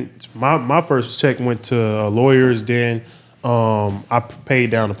big spend, my first check went to lawyers. Then I paid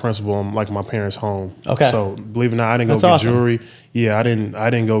down the principal on like my parents' home. Okay. So believe it or not, I didn't go get jewelry. Yeah, I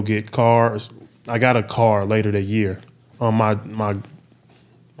didn't go get cars. I got a car later that year. My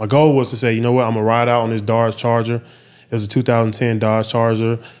goal was to say, you know what, I'm gonna ride out on this Dodge Charger. It was a 2010 Dodge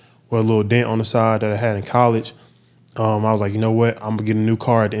Charger with a little dent on the side that I had in college. I was like, you know what, I'm gonna get a new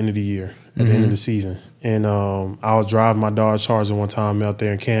car at the end of the year, at the end of the season. And I was driving my Dodge Charger one time out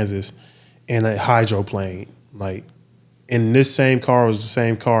there in Kansas, and it hydroplaned. Like, and this same car was the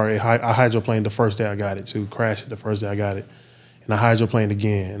same car. I hydroplaned the first day I got it too. Crashed it the first day I got it. And I hydroplaned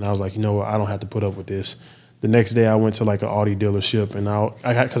again, and I was like, you know what, I don't have to put up with this. The next day, I went to like an Audi dealership, and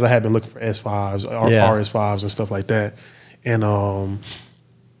because I had been looking for S5s, RS5s, and stuff like that, and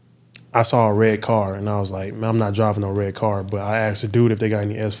I saw a red car, and I was like, man, I'm not driving no red car. But I asked the dude if they got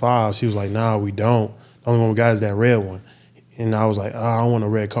any S5s. He was like, nah, we don't. The only one we got is that red one. And I was like, I don't want a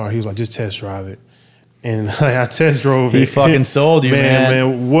red car. He was like, just test drive it. And I test drove it. He fucking sold you,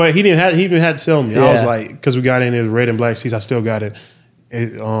 man. What he even had to sell me. Yeah. I was like, because we got in it red and black seats. I still got it. I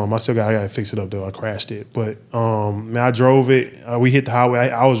got to fix it up though. I crashed it, but man, I drove it. We hit the highway.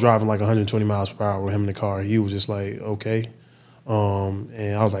 I was driving like 120 miles per hour with him in the car. He was just like, okay,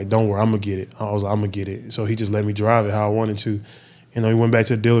 and I was like, don't worry, I'm gonna get it. I was like, I'm gonna get it. So he just let me drive it how I wanted to. You know, he went back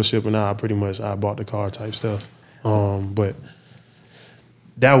to the dealership, and I bought the car type stuff. But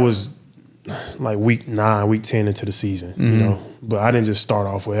that was like week 9, week 10 into the season, you know. But I didn't just start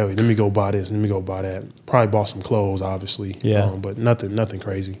off with, hey, let me go buy this, let me go buy that. Probably bought some clothes, obviously. Yeah. But nothing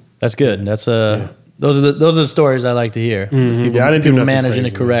crazy. That's good. That's those are the stories I like to hear. Mm-hmm. I didn't do nothing managing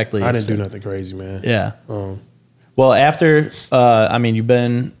crazy, it correctly. Man. I didn't do nothing crazy, man. Yeah. Well, after you've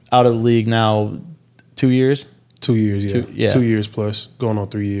been out of the league now 2 years. 2 years, yeah. 2 2 years plus, going on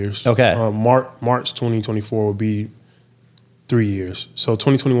 3 years. Okay. March 2024 will be 3 years. So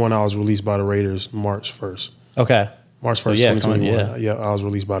 2021, I was released by the Raiders March 1st. Okay. March 1st, 2021. I was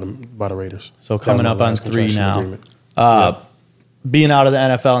released by the Raiders. So coming up on 3 now. Agreement. Being out of the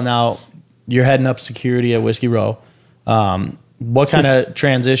NFL now, you're heading up security at Whiskey Row. What kind of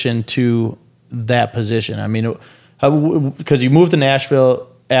transition to that position? I mean, because you moved to Nashville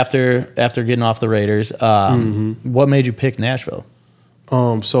after getting off the Raiders. What made you pick Nashville?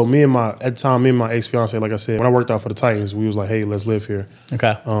 So me and my ex-fiance, like I said, when I worked out for the Titans, we was like, hey, let's live here.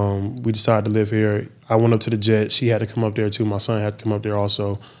 Okay. We decided to live here. I went up to the Jets. She had to come up there too. My son had to come up there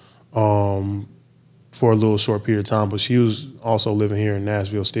also for a little short period of time. But she was also living here in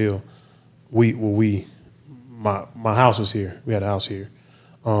Nashville still. My house was here. We had a house here.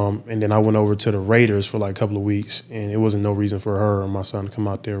 And then I went over to the Raiders for like a couple of weeks, and it wasn't no reason for her or my son to come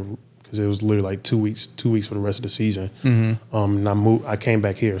out there because it was literally like 2 weeks for the rest of the season. And I came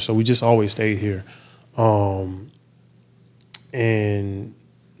back here. So we just always stayed here. And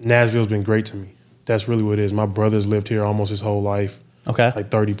Nashville's been great to me. That's really what it is. My brother's lived here almost his whole life. Okay. Like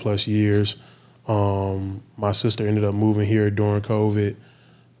 30 plus years. My sister ended up moving here during COVID.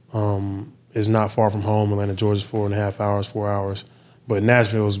 It's not far from home. Atlanta, Georgia's 4.5 hours, 4 hours. But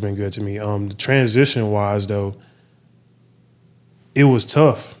Nashville has been good to me. The transition-wise, though, it was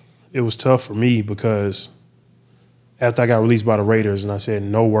tough. It was tough for me because after I got released by the Raiders and I said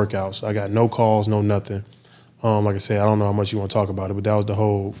no workouts, I got no calls, no nothing. Like I said, I don't know how much you want to talk about it, but that was the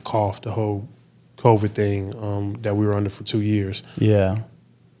whole the whole COVID thing that we were under for 2 years. Yeah.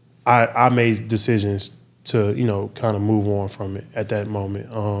 I made decisions to, kind of move on from it at that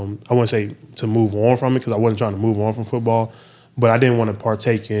moment. I wouldn't say to move on from it because I wasn't trying to move on from football, but I didn't want to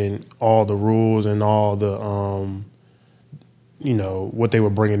partake in all the rules and all the, what they were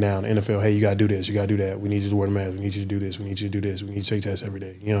bringing down. The NFL, hey, you got to do this, you got to do that. We need you to wear the mask. We need you to do this. We need you to do this. We need you to take tests every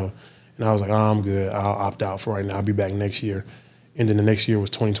day, And I was like, I'm good. I'll opt out for right now. I'll be back next year. And then the next year was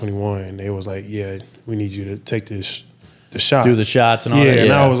 2021. And they was like, yeah, we need you to take the shot. Do the shots and all that. Yeah,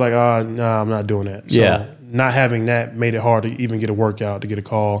 and I was like, nah, I'm not doing that. So not having that made it hard to even get a workout, to get a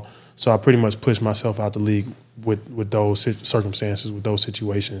call. So I pretty much pushed myself out the league with those circumstances, with those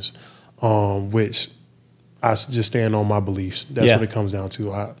situations, which I just stand on my beliefs. That's what it comes down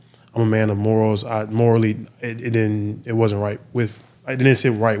to. I'm a man of morals. Morally, it wasn't right it didn't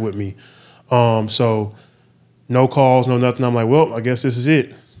sit right with me. So no calls, no nothing. I'm like, well, I guess this is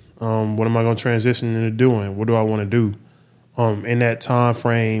it. What am I going to transition into doing? What do I want to do? In that time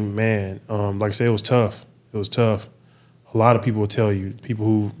frame, man, like I said, it was tough. It was tough. A lot of people will tell you,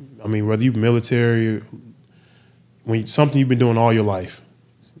 whether you're military, something you've been doing all your life,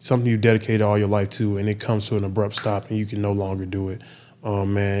 something you dedicated all your life to, and it comes to an abrupt stop and you can no longer do it,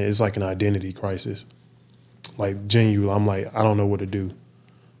 man, it's like an identity crisis. Like, genuinely, I'm like, I don't know what to do.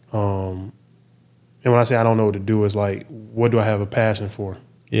 And when I say I don't know what to do, it's like, what do I have a passion for?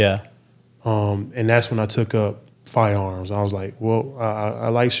 Yeah. And that's when I took up firearms. I was like, well, I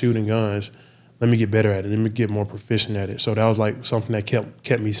like shooting guns. Let me get better at it. Let me get more proficient at it. So that was like something that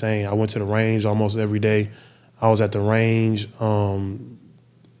kept me sane. I went to the range almost every day. I was at the range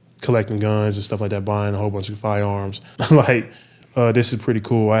collecting guns and stuff like that, buying a whole bunch of firearms. This is pretty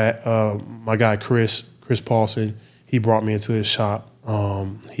cool. My guy Chris Paulson, he brought me into his shop.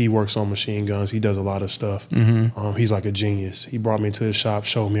 He works on machine guns. He does a lot of stuff. He's like a genius. He brought me into his shop,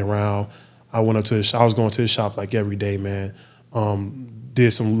 showed me around. I went up to his shop. I was going to his shop like every day, man.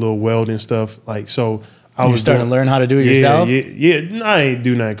 Did some little welding stuff. I was starting to learn how to do it yourself? Yeah. I ain't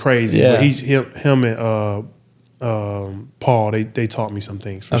do nothing crazy. Yeah. But him and Paul, they taught me some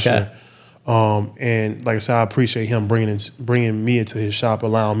things for sure. And like I said, I appreciate him bringing me into his shop,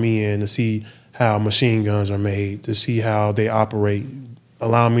 allowing me in to see how machine guns are made, to see how they operate,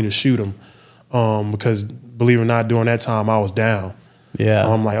 allowing me to shoot them. Because believe it or not, during that time I was down. Yeah.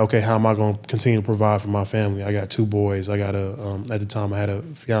 I'm like, okay, how am I going to continue to provide for my family? I got 2 boys. I got at the time I had a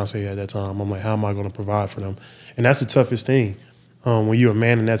fiance at that time. I'm like, how am I going to provide for them? And that's the toughest thing. When you're a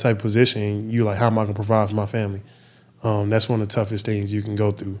man in that type of position, you're like, how am I going to provide for my family? That's one of the toughest things you can go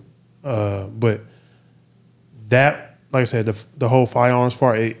through. But that, like I said, the whole firearms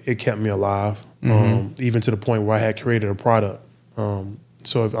part, it kept me alive. Even to the point where I had created a product.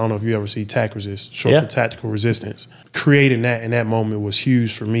 So I don't know if you ever see Tac-Resist, short Yeah. for tactical resistance. Creating that in that moment was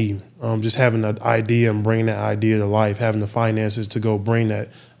huge for me. Just having that idea and bringing that idea to life, having the finances to go bring that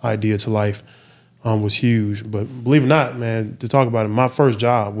idea to life was huge. But believe it or not, man, to talk about it, my first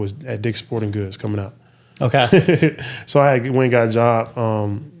job was at Dick's Sporting Goods coming up. Okay. So I went and got a job.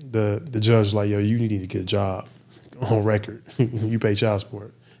 The judge was like, yo, you need to get a job on record. You pay child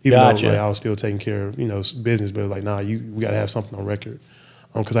support. Even Gotcha. though like, I was still taking care of, business, but like, nah, we got to have something on record.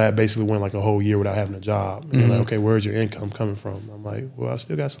 Because I had basically went like a whole year without having a job. And they're like, okay, where's your income coming from? I'm like, well, I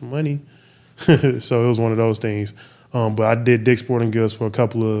still got some money. So it was one of those things. But I did Dick's Sporting Goods for a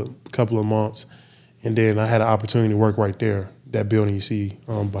couple of months. And then I had an opportunity to work right there, that building you see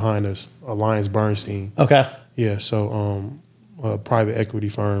behind us, Alliance Bernstein. Okay. Yeah, so a private equity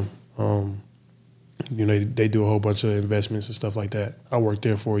firm. They do a whole bunch of investments and stuff like that. I worked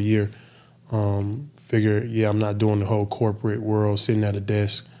there for a year. Figure, I'm not doing the whole corporate world, sitting at a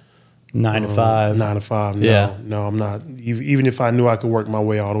desk. 9 to 5. 9 to 5. No, I'm not. Even if I knew I could work my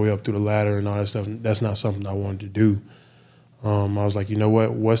way all the way up through the ladder and all that stuff, that's not something I wanted to do. I was like, you know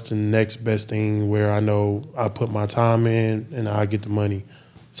what? What's the next best thing where I know I put my time in and I get the money?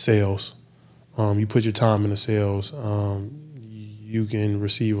 Sales. You put your time into sales, you can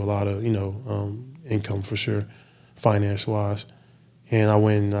receive a lot of, income for sure, finance-wise. And I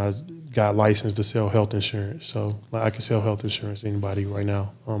went and I got licensed to sell health insurance. So I can sell health insurance to anybody right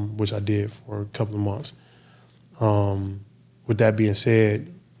now, which I did for a couple of months. With that being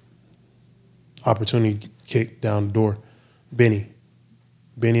said, opportunity kicked down the door. Benny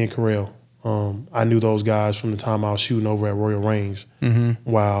and Carell. I knew those guys from the time I was shooting over at Royal Range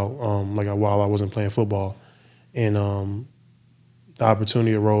while I wasn't playing football. And the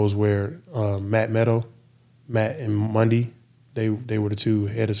opportunity arose where Matt and Mundy, they were the two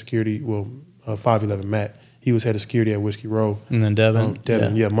head of security. Well, 5'11" Matt, he was head of security at Whiskey Row. And then Devin.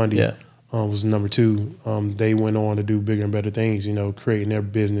 Mundy was number 2. They went on to do bigger and better things, creating their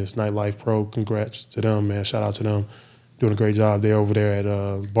business, Nightlife Pro. Congrats to them, man. Shout out to them. Doing a great job there over there at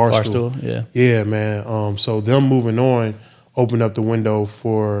Barstool. Yeah. Yeah, man. So them moving on opened up the window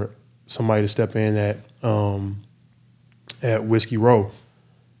for somebody to step in at Whiskey Row.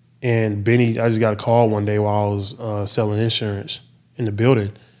 And Benny, I just got a call one day while I was selling insurance in the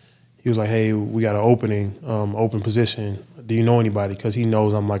building. He was like, hey, we got an open position. Do you know anybody? Because he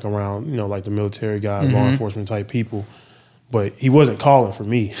knows I'm like around, like the military guy, law enforcement type people. But he wasn't calling for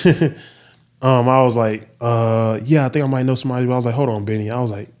me. I was like, I think I might know somebody. But I was like, hold on, Benny. I was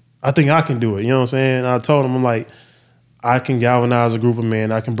like, I think I can do it. You know what I'm saying? And I told him, I'm like, I can galvanize a group of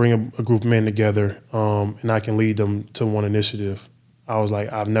men. I can bring a group of men together, and I can lead them to one initiative. I was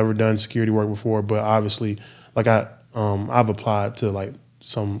like, I've never done security work before, but obviously, like I've applied to like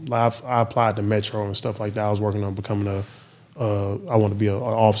I applied to Metro and stuff like that. I was working on becoming I want to be an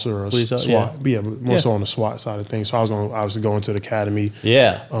officer or a SWAT. More so on the SWAT side of things. So I was going to obviously go into the academy.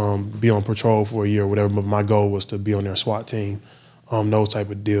 Yeah. Be on patrol for a year or whatever. But my goal was to be on their SWAT team. Those type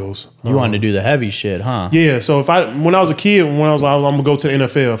of deals. You wanted to do the heavy shit, huh? Yeah. So when I was a kid, I'm gonna go to the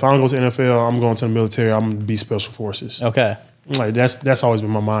NFL. If I don't go to the NFL, I'm going to the military. I'm gonna be special forces. Okay. Like that's always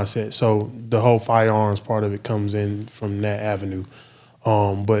been my mindset. So the whole firearms part of it comes in from that avenue.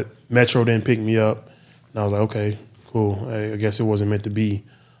 But Metro didn't pick me up, and I was like, okay, cool. I guess it wasn't meant to be.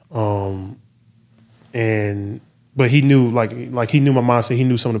 But he knew like he knew my mindset. He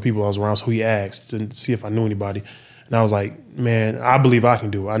knew some of the people I was around, so he asked to see if I knew anybody. And I was like, man, I believe I can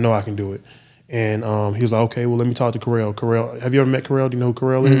do it. I know I can do it. And he was like, okay, well, let me talk to Carell. Carell, have you ever met Carell? Do you know who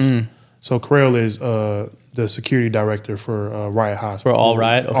Carell is? So Carell is the security director for Riot Hospital. For All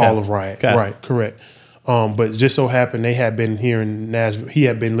Riot? Okay. All of Riot. Okay. Right, correct. But just so happened they had been here in Nashville. He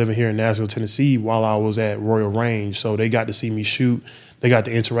had been living here in Nashville, Tennessee while I was at Royal Range. So they got to see me shoot. They got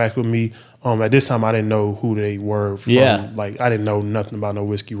to interact with me. At this time, I didn't know who they were from. Yeah. Like, I didn't know nothing about no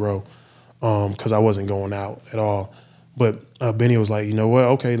Whiskey Row because I wasn't going out at all. But Benny was like, you know what?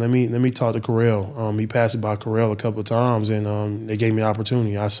 Okay, let me talk to Carell. He passed it by Carell a couple of times, and they gave me an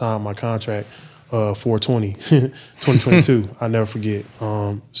opportunity. I signed my contract 4/20, 2022. I never forget.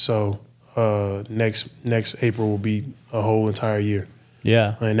 Next April will be a whole entire year.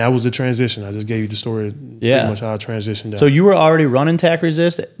 Yeah. And that was the transition. I just gave you the story pretty much how I transitioned out. So you were already running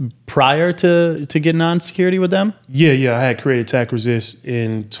Tac-Resist prior to getting on security with them? Yeah. I had created Tac-Resist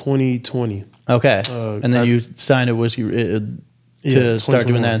in 2020. Okay. And then you signed a Whiskey to start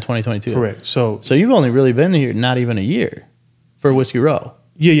doing that in 2022. Correct. So you've only really been here not even a year for Whiskey Row.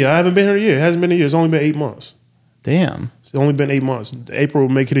 Yeah. I haven't been here a year. It hasn't been a year. It's only been 8 months. Damn. It's only been 8 months. April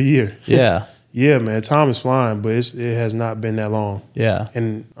will make it a year. Yeah. Yeah, man, time is flying, but it has not been that long. Yeah.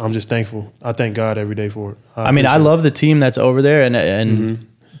 And I'm just thankful. I thank God every day for it. I mean, I love the team that's over there, and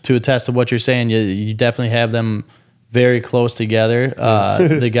to attest to what you're saying, you definitely have them very close together.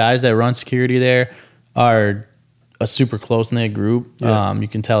 The guys that run security there are a super close-knit group. Yeah. You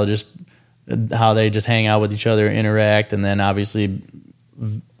can tell just how they just hang out with each other, interact, and then obviously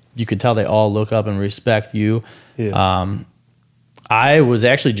you can tell they all look up and respect you. Yeah. I was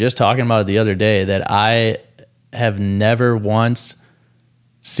actually just talking about it the other day that I have never once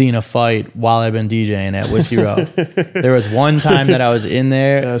seen a fight while I've been DJing at Whiskey Row. There was one time that I was in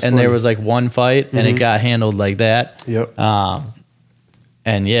there and funny. there was like one fight and it got handled like that. Yep.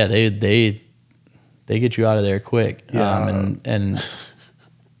 And yeah, they get you out of there quick. Yeah. And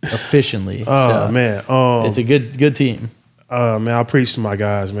efficiently. Oh, so man. it's a good team. Man, I preach to my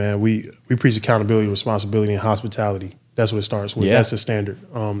guys, man. We preach accountability, responsibility, and hospitality. That's what it starts with. Yeah. That's the standard.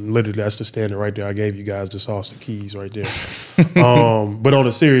 Literally, that's the standard right there. I gave you guys the sauce, the keys right there. But on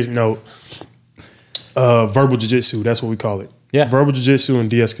a serious note, verbal jiu-jitsu, that's what we call it. Yeah. Verbal jiu-jitsu and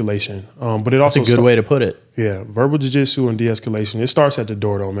de-escalation. But it also That's a good way to put it. Yeah, verbal jiu-jitsu and de-escalation. It starts at the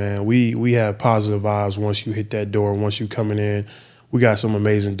door, though, man. We have positive vibes once you hit that door, once you coming in. We got some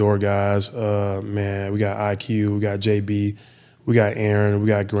amazing door guys. Man, we got IQ, we got JB, we got Aaron, we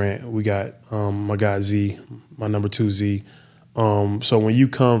got Grant, we got my guy Z, my number 2 Z. So when you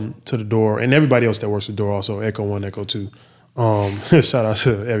come to the door, and everybody else that works the door also, Echo 1, Echo 2. Shout out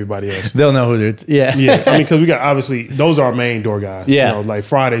to everybody else. They'll know who they're Yeah, I mean, because we got, obviously, those are our main door guys. Yeah. You know, like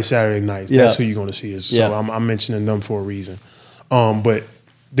Friday, Saturday nights. That's who you're going to see. So I'm mentioning them for a reason. But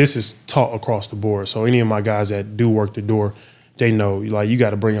this is taught across the board. So any of my guys that do work the door, they know, like, you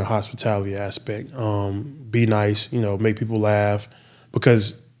got to bring a hospitality aspect. Be nice, make people laugh.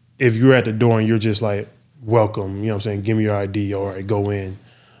 Because if you're at the door and you're just like, welcome, you know what I'm saying, give me your ID, all right, go in.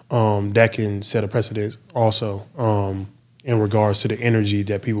 That can set a precedent also in regards to the energy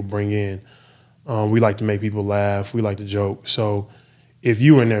that people bring in. We like to make people laugh. We like to joke. So if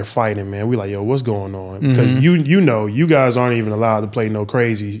you in there fighting, man, we like, yo, what's going on? Because you guys aren't even allowed to play no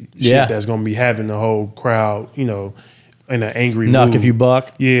crazy shit that's going to be having the whole crowd, in an angry mood. Knuck if you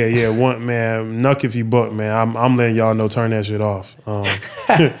buck. Yeah. Knuck if you buck, man. I'm letting y'all know, turn that shit off.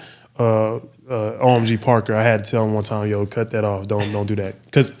 OMG Parker, I had to tell him one time, yo, cut that off. Don't do that.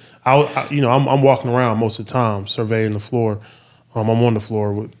 Because I'm walking around most of the time, surveying the floor. I'm on the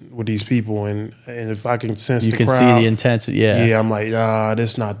floor with these people, and if I can sense the crowd, you can see the intensity. Yeah, I'm like,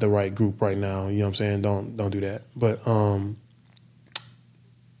 this not the right group right now. You know what I'm saying? Don't do that. But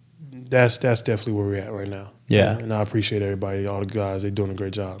that's definitely where we're at right now. Yeah, and I appreciate everybody, all the guys. They're doing a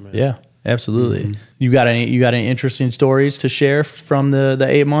great job, man. Yeah, absolutely. You got any interesting stories to share from the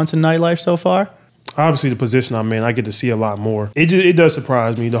 8 months in nightlife so far? Obviously, the position I'm in, I get to see a lot more. It does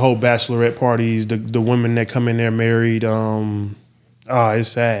surprise me. The whole bachelorette parties, the women that come in there married. It's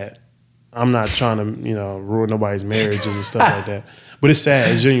sad. I'm not trying to ruin nobody's marriages and stuff like that, but it's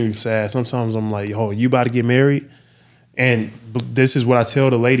sad. It's genuinely sad. Sometimes I'm like, yo, you about to get married? And this is what I tell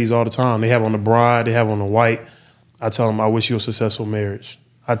the ladies all the time. They have on the bride, they have on the white. I tell them, I wish you a successful marriage.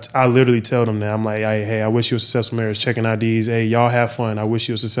 I literally tell them that. I'm like, hey, I wish you a successful marriage. Checking IDs. Hey, y'all have fun. I wish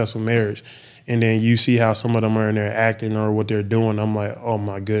you a successful marriage. And then you see how some of them are in there acting or what they're doing. I'm like, oh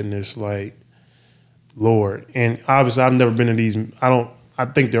my goodness, like, Lord. And obviously, I've never been to these. I know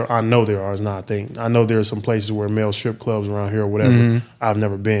there are. It's not a thing. I know there are some places where male strip clubs around here or whatever. I've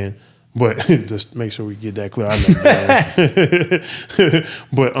never been. But just make sure we get that clear. I've never been.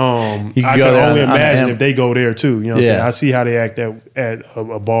 But I can only imagine if they go there too. You know what I'm saying? I see how they act at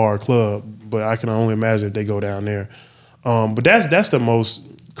a bar or club, but I can only imagine if they go down there. But that's the most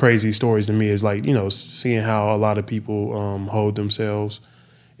crazy stories to me, is like, seeing how a lot of people hold themselves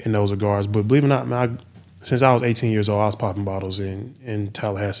in those regards. But believe it or not, man, since I was 18 years old, I was popping bottles in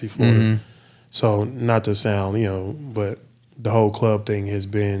Tallahassee, Florida. So not to sound, but the whole club thing has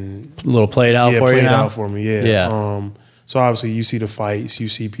been a little played out for you now? Played out for me, yeah. So obviously you see the fights, you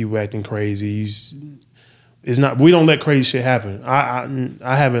see people acting crazy. We don't let crazy shit happen.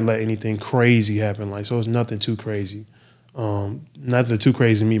 I haven't let anything crazy happen. So it's nothing too crazy. Nothing too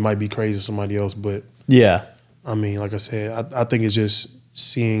crazy to me might be crazy to somebody else, but yeah. I mean, like I said, I think it's just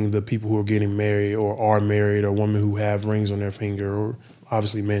seeing the people who are getting married or are married, or women who have rings on their finger, or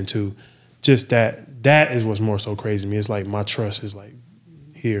obviously men too. Just that is what's more so crazy to me. It's like my trust is like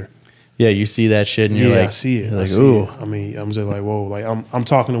here. Yeah, you see that shit and you're like, I see it. Like, ooh. I mean, I'm just like, whoa. Like I'm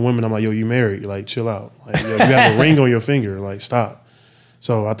talking to women. I'm like, yo, you married? Like, chill out. Like, yo, you have a ring on your finger. Like, stop.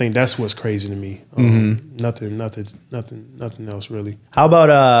 So I think that's what's crazy to me. Nothing else really. How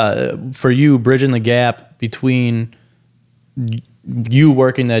about for you, bridging the gap between you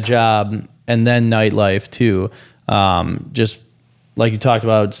working that job and then nightlife too. Just like you talked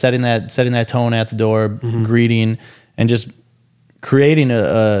about, setting that tone at the door, greeting, and just creating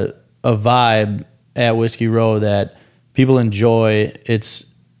a vibe at Whiskey Row that people enjoy. It's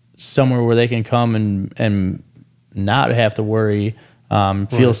somewhere where they can come and not have to worry,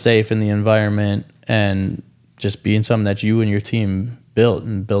 feel safe in the environment, and just being something that you and your team built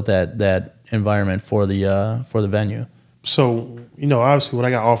that environment for the venue. So, obviously when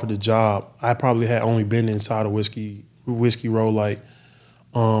I got offered the job, I probably had only been inside of Whiskey Row like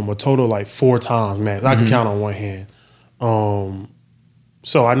a total like 4 times, man. I can count on one hand.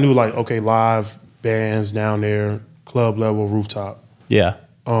 So I knew like, okay, live bands down there, club level, rooftop. Yeah.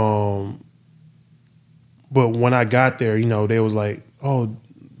 But when I got there, they was like, oh,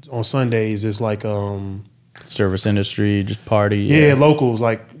 on Sundays it's like service industry, just party. Yeah, locals,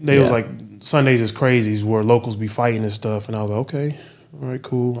 like they was like Sundays is crazy, where locals be fighting and stuff. And I was like, okay, all right,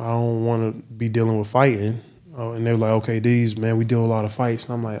 cool. I don't want to be dealing with fighting. And they were like, okay, we deal a lot of fights.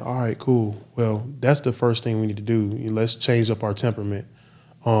 And I'm like, all right, cool. Well, that's the first thing we need to do. Let's change up our temperament.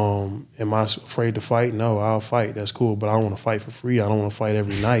 Am I afraid to fight? No, I'll fight. That's cool. But I don't want to fight for free. I don't want to fight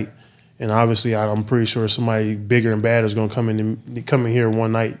every night. And obviously, I'm pretty sure somebody bigger and badder is going to come in here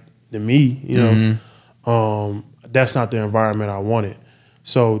one night than me. That's not the environment I wanted.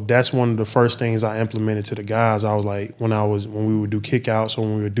 So that's one of the first things I implemented to the guys. I was like, when we would do kickouts or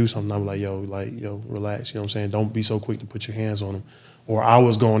when we would do something, I was like, yo, relax. You know what I'm saying? Don't be so quick to put your hands on them. Or I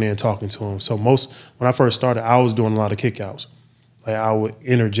was going in talking to them. So when I first started, I was doing a lot of kickouts. Like I would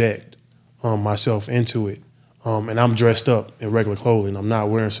interject myself into it. And I'm dressed up in regular clothing. I'm not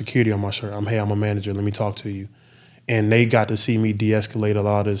wearing security on my shirt. I'm a manager. Let me talk to you. And they got to see me de-escalate a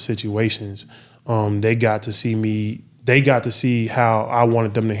lot of the situations. They got to see how I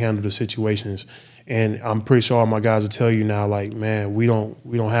wanted them to handle the situations. And I'm pretty sure all my guys will tell you now, like, man, we don't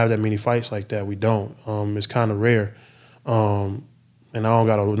have that many fights like that. We don't. It's kind of rare. And I don't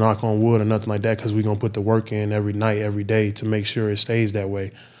got to knock on wood or nothing like that, because we're going to put the work in every night, every day to make sure it stays that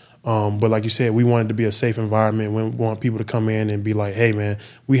way. But like you said, we wanted to be a safe environment. We want people to come in and be like, hey, man,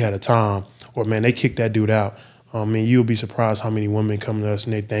 we had a time. Or, man, they kicked that dude out. You'll be surprised how many women come to us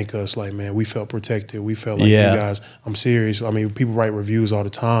and they thank us like, man, we felt protected. We felt like you guys, I'm serious. People write reviews all the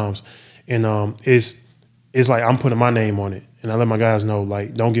times. And it's like I'm putting my name on it. And I let my guys know,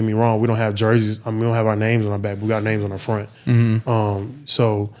 like, don't get me wrong, we don't have jerseys. We don't have our names on our back. We got names on our front.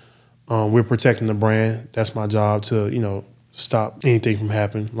 So we're protecting the brand. That's my job to, stop anything from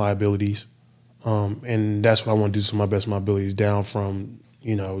happening, liabilities. And that's what I want to do to my best of my abilities, down from,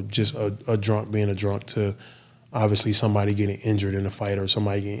 just a drunk being a drunk to obviously somebody getting injured in a fight or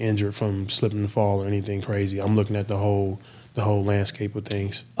somebody getting injured from slip and fall or anything crazy. I'm looking at the whole landscape of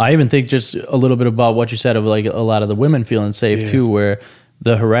things. I even think just a little bit about what you said of like a lot of the women feeling safe too, where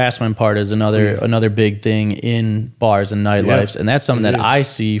the harassment part is another big thing in bars and nightlifes. And that's something that I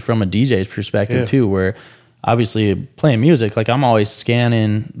see from a DJ's perspective too, where obviously playing music, like I'm always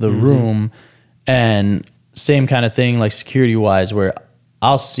scanning the room, and same kind of thing like security wise, where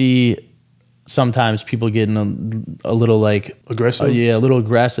I'll see sometimes people getting a little like aggressive. A little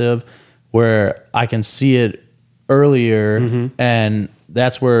aggressive, where I can see it earlier, and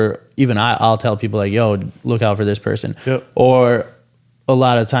that's where even I'll tell people like, yo, look out for this person. Or a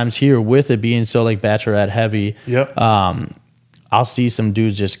lot of times here, with it being so like bachelorette heavy, I'll see some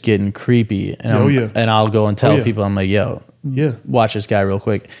dudes just getting creepy, and and I'll go and tell people, I'm like, yo, watch this guy real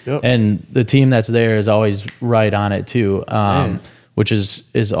quick. And the team that's there is always right on it too, which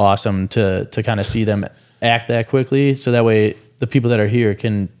is awesome to kind of see them act that quickly, so that way the people that are here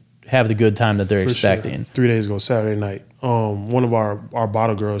can have the good time that they're expecting. 3 days ago, Saturday night, one of our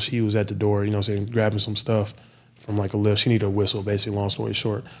bottle girls, she was at the door, grabbing some stuff from like a lift. She needed a whistle, basically, long story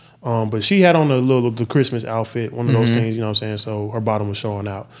short. But she had on the Christmas outfit, one of those things, so her bottom was showing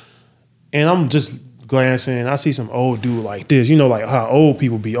out. And I'm just glancing, I see some old dude like this, like how old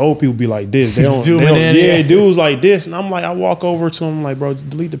people be like this. They don't zooming in. Yeah, dudes like this. And I'm like, I walk over to him like, bro,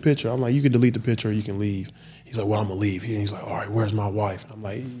 delete the picture. I'm like, you can delete the picture or you can leave. He's like, well, I'm gonna leave. He's like, all right, where's my wife? I'm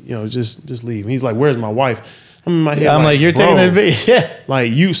like, just leave. And he's like, where's my wife? I'm in my head. I'm like, you're taking the video.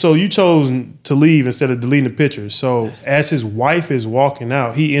 Like you chose to leave instead of deleting the pictures. So as his wife is walking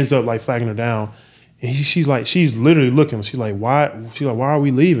out, he ends up like flagging her down, and she's literally looking. She's like, why? She's like, why are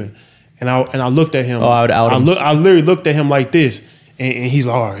we leaving? And I looked at him. Oh, I would out him. I literally looked at him like this, and he's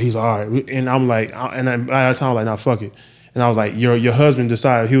like, all right, he's all right. And I'm like, and I that time like, nah, fuck it. And I was like, your husband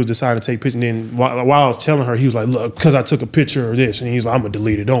decided to take pictures. And then while I was telling her, he was like, look, because I took a picture of this. And he's like, I'm going to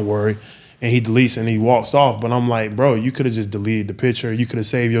delete it, don't worry. And he deletes and he walks off. But I'm like, bro, you could have just deleted the picture. You could have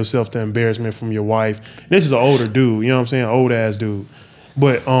saved yourself the embarrassment from your wife. This is an older dude, you know what I'm saying? Old ass dude.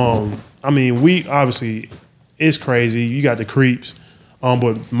 But I mean, we obviously, it's crazy. You got the creeps.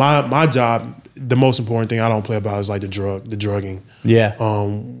 But my job, the most important thing I don't play about is like the drugging. Yeah.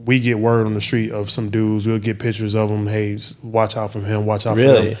 We get word on the street of some dudes. We'll get pictures of them. Hey, watch out from him. Watch out for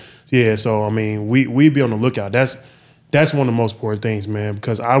Really? him. Yeah. So I mean, we be on the lookout. That's one of the most important things, man.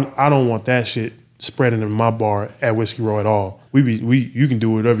 Because I don't want that shit spreading in my bar at Whiskey Row at all. You can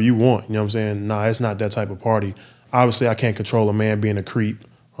do whatever you want. You know what I'm saying? Nah, it's not that type of party. Obviously, I can't control a man being a creep.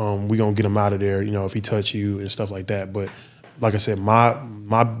 We gonna get him out of there. You know, if he touch you and stuff like that. But like I said,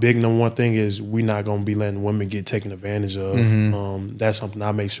 my big number one thing is we not gonna be letting women get taken advantage of. Mm-hmm. That's something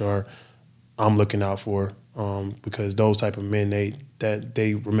I make sure I'm looking out for, because those type of men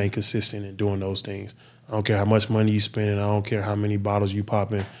they remain consistent in doing those things. I don't care how much money you spending. I don't care how many bottles you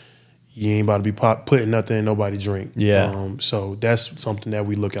popping. You ain't about to be putting nothing in nobody's drink. Yeah. So that's something that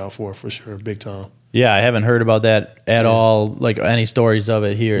we look out for sure, big time. Yeah, I haven't heard about that at all, like any stories of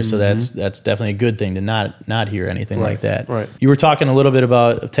it here. So that's definitely a good thing to not hear anything like that. Right. You were talking a little bit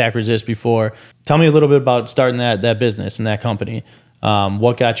about Tac-Resist before. Tell me a little bit about starting that business and that company.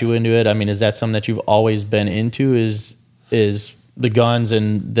 What got you into it? I mean, is that something that you've always been into? Is the guns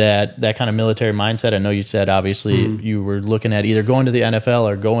and that kind of military mindset? I know you said obviously you were looking at either going to the NFL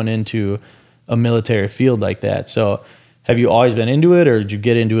or going into a military field like that. So have you always been into it, or did you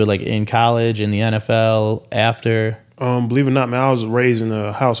get into it like in college, in the NFL, after? Believe it or not, man, I was raised in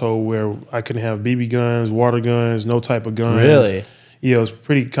a household where I couldn't have BB guns, water guns, no type of guns. Really? Yeah, it was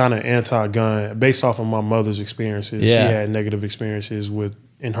pretty kind of anti-gun based off of my mother's experiences. Yeah. She had negative experiences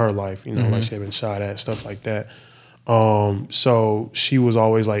in her life, you know, like she had been shot at, stuff like that. So she was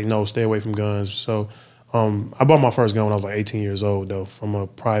always like, no, stay away from guns. So I bought my first gun when I was like 18 years old, though, from a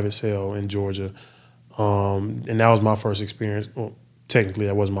private sale in Georgia. And that was my first experience. Well, technically,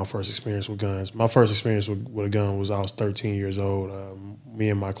 that wasn't my first experience with guns. My first experience with a gun was I was 13 years old. Me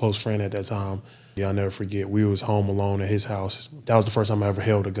and my close friend at that time, I'll never forget, we was home alone at his house. That was the first time I ever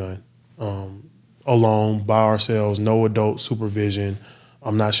held a gun. Alone, by ourselves, no adult supervision.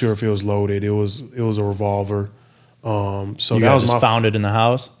 I'm not sure if it was loaded. It was a revolver. So You that guys was just found it in the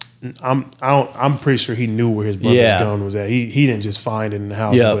house? I'm pretty sure he knew where his brother's gun was at. He didn't just find it in the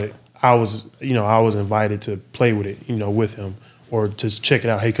house, but I was invited to play with it, with him, or to check it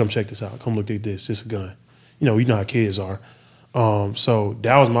out. Hey, come check this out. Come look at this. It's a gun. You know how kids are. So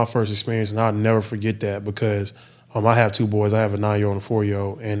that was my first experience, and I'll never forget that because I have two boys. I have a 9-year-old and a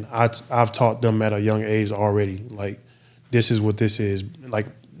 4-year-old, and I've taught them at a young age already. Like, this is what this is. Like,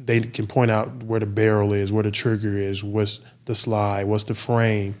 they can point out where the barrel is, where the trigger is, what's the slide, what's the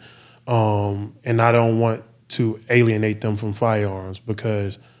frame, and I don't want to alienate them from firearms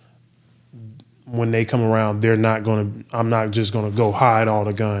because when they come around, I'm not just gonna go hide all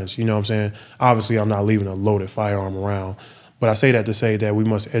the guns. You know what I'm saying? Obviously, I'm not leaving a loaded firearm around. But I say that to say that we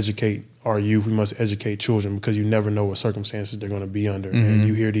must educate our youth. We must educate children because you never know what circumstances they're going to be under. And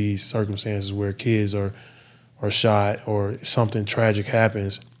you hear these circumstances where kids are shot or something tragic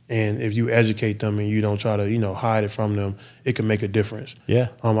happens. And if you educate them and you don't try to, hide it from them, it can make a difference. Yeah.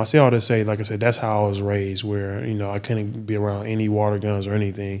 I say all to say, like I said, that's how I was raised, where, I couldn't be around any water guns or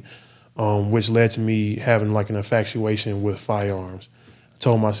anything, which led to me having like an infatuation with firearms.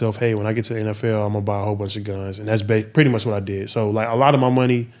 Told myself, hey, when I get to the NFL, I'm gonna buy a whole bunch of guns, and that's pretty much what I did. So, like, a lot of my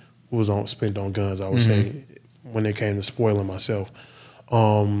money was spent on guns, I would say, when it came to spoiling myself.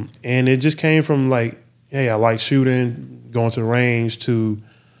 And it just came from like, hey, I like shooting, going to the range, to,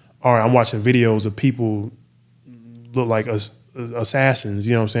 all right, I'm watching videos of people look like assassins.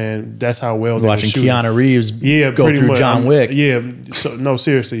 You know what I'm saying? That's how well they were shooting. Watching Keanu Reeves go through John Wick. Yeah. So no,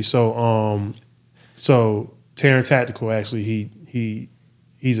 seriously. So Terran Tactical actually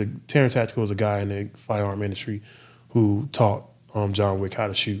Terran Tactical is a guy in the firearm industry who taught John Wick how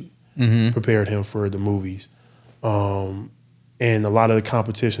to shoot, prepared him for the movies. And a lot of the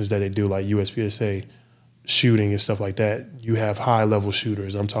competitions that they do, like USPSA shooting and stuff like that, you have high-level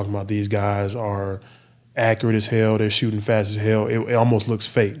shooters. I'm talking about these guys are accurate as hell. They're shooting fast as hell. It almost looks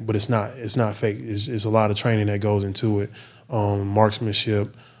fake, but it's not. It's not fake. It's a lot of training that goes into it.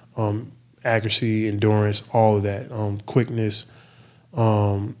 Marksmanship, accuracy, endurance, all of that, quickness.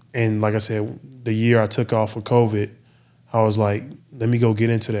 And like I said, the year I took off for COVID, I was like, let me go get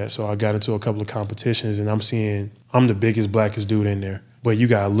into that. So I got into a couple of competitions, and I'm the biggest, blackest dude in there. But you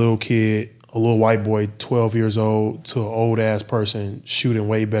got a little kid, a little white boy, 12 years old, to an old-ass person shooting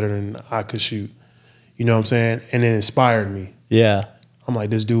way better than I could shoot. You know what I'm saying? And it inspired me. Yeah. I'm like,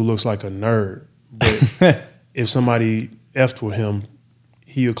 this dude looks like a nerd. But if somebody effed with him,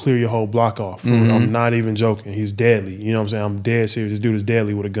 he'll clear your whole block off. I'm not even joking. He's deadly. You know what I'm saying? I'm dead serious. This dude is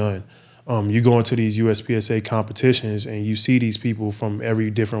deadly with a gun. You go into these USPSA competitions and you see these people from every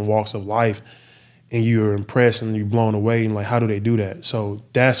different walks of life, and you're impressed and you're blown away, and like, how do they do that? So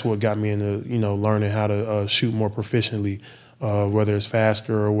that's what got me into, learning how to shoot more proficiently, whether it's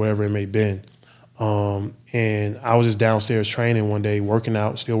faster or whatever it may have been. And I was just downstairs training one day,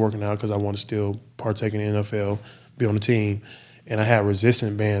 still working out because I want to still partake in the NFL, be on the team. And I had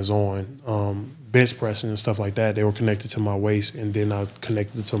resistance bands on, bench pressing and stuff like that. They were connected to my waist, and then I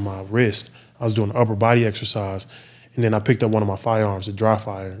connected it to my wrist. I was doing an upper body exercise. And then I picked up one of my firearms, a dry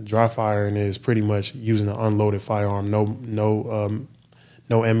fire. Dry firing is pretty much using an unloaded firearm, no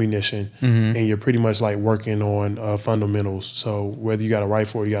ammunition, and you're pretty much like working on fundamentals. So whether you got a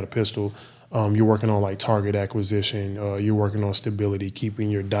rifle or you got a pistol, you're working on like target acquisition. You're working on stability, keeping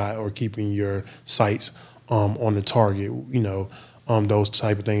your dot or keeping your sights on the target. Those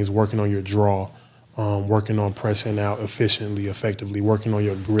type of things. Working on your draw, working on pressing out efficiently, effectively. Working on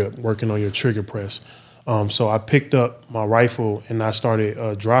your grip, working on your trigger press. So I picked up my rifle and I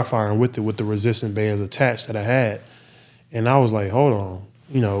started dry firing with it with the resistance bands attached that I had, and I was like, hold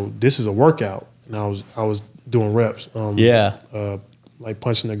on, this is a workout, and I was doing reps, like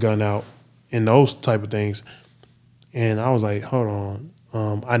punching the gun out and those type of things, and I was like, hold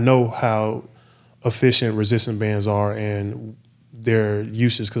on, I know how efficient resistance bands are and their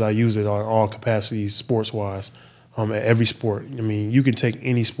uses because I use it on all capacities sports wise, at every sport. I mean, you can take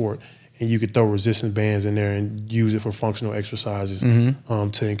any sport and you could throw resistance bands in there and use it for functional exercises,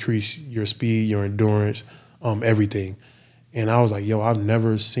 to increase your speed, your endurance, everything. And I was like, yo, I've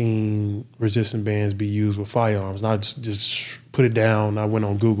never seen resistance bands be used with firearms. And I just put it down. I went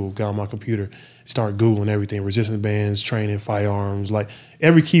on Google, got on my computer, started Googling everything, resistance bands, training, firearms, like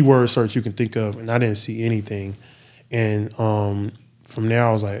every keyword search you can think of, and I didn't see anything. And from there,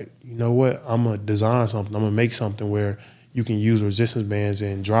 I was like, you know what? I'm going to design something. I'm going to make something where you can use resistance bands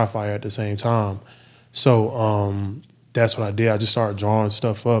and dry fire at the same time. So that's what I did. I just started drawing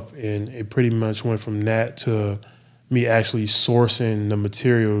stuff up, and it pretty much went from that to me actually sourcing the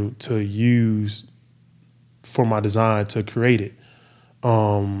material to use for my design to create it.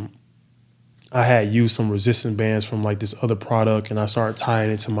 I had used some resistance bands from like this other product, and I started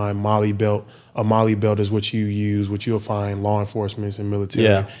tying it to my Molly belt. A Molly belt is what you use, what you'll find law enforcement and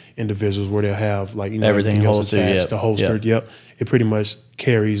military individuals where they'll have like, everything else holstered, attached, the holstered. Yep. It pretty much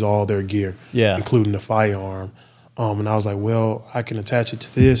carries all their gear, including the firearm. And I was like, well, I can attach it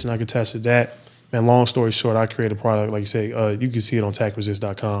to this and I can attach it to that. Man, long story short, I created a product, like you say, you can see it on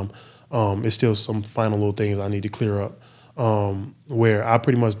Tac-Resist.com. It's still some final little things I need to clear up, where I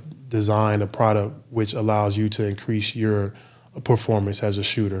pretty much designed a product which allows you to increase your performance as a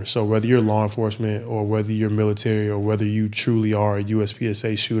shooter. So whether you're law enforcement or whether you're military or whether you truly are a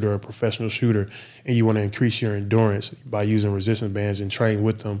USPSA shooter, a professional shooter, and you want to increase your endurance by using resistance bands and train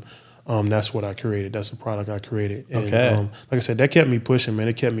with them, that's what I created. That's the product I created. And like I said, that kept me pushing, man.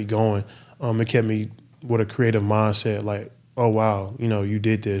 It kept me going. It kept me with a creative mindset, like, oh, wow, you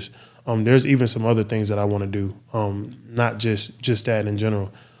did this. There's even some other things that I want to do, not just that in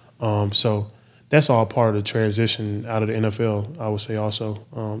general. So that's all part of the transition out of the NFL, I would say also.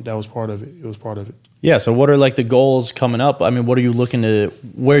 That was part of it. It was part of it. Yeah, so what are like the goals coming up? I mean, where are you looking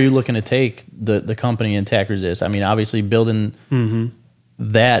to take the company in Tac-Resist? I mean, obviously building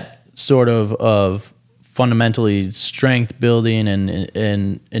that sort of fundamentally strength building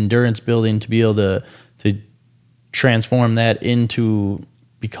and endurance building to be able to transform that into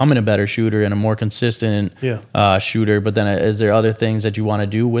becoming a better shooter and a more consistent shooter. But then is there other things that you want to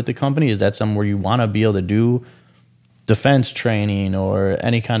do with the company? Is that something where you want to be able to do defense training or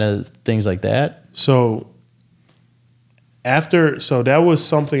any kind of things like that? So that was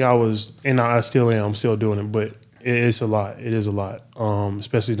something I was, and I still am, I'm still doing it, but it's a lot. It is a lot,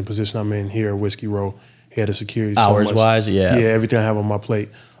 especially the position I'm in here at Whiskey Row, head of security. Hours-wise, everything I have on my plate.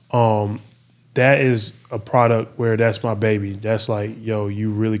 That is a product where that's my baby. That's like, yo,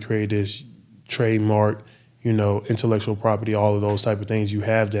 you really created this trademark, intellectual property, all of those type of things. You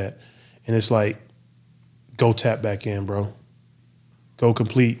have that. And it's like, go tap back in, bro. Go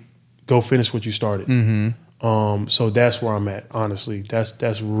complete. Go finish what you started. So that's where I'm at, honestly.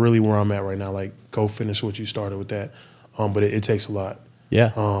 That's really where I'm at right now. Like, go finish what you started with that. But it takes a lot. Yeah.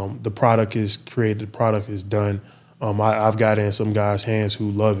 The product is created. The product is done. I've got in some guys' hands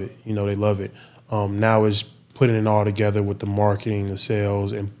who love it. They love it. Now it's putting it all together with the marketing, the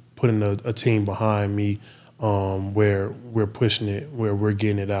sales, and putting a team behind me, where we're pushing it, where we're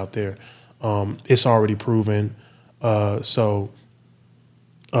getting it out there. It's already proven. So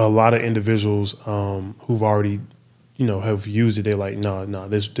a lot of individuals who've already, have used it, they're like, no,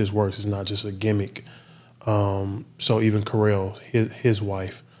 this works. It's not just a gimmick. So even Carell, his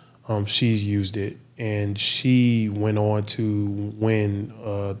wife, She's used it, and she went on to win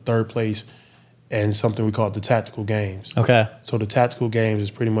third place in something we call the tactical games. Okay. So the tactical games is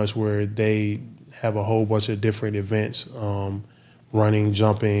pretty much where they have a whole bunch of different events, running,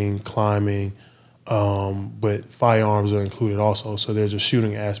 jumping, climbing, but firearms are included also. So there's a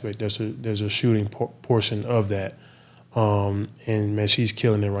shooting aspect. There's a shooting portion of that. And man, she's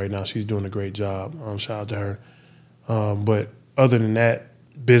killing it right now. She's doing a great job. Shout out to her. But other than that,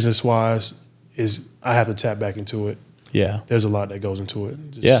 business-wise, I have to tap back into it. Yeah. There's a lot that goes into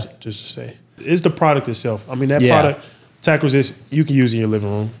it. Just to say. It's the product itself. I mean, that product, Tac-Resist, you can use in your living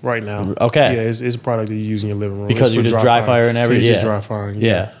room right now. Okay. Yeah, it's a product that you use in your living room. Because you just dry fire and everything. Just dry firing.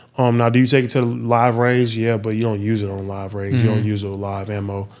 Yeah. Now, do you take it to the live range? Yeah, but you don't use it on live range. You don't use it with live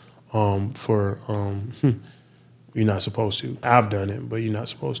ammo. You're not supposed to. I've done it, but you're not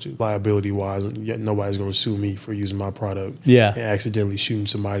supposed to. Liability-wise, nobody's going to sue me for using my product. Yeah. And accidentally shooting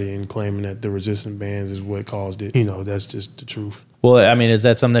somebody and claiming that the resistant bands is what caused it. That's just the truth. Well, I mean, is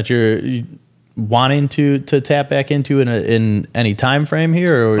that something that you're wanting to tap back into in any time frame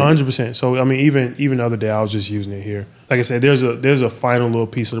here? Or? 100%. So, I mean, even the other day, I was just using it here. Like I said, there's a final little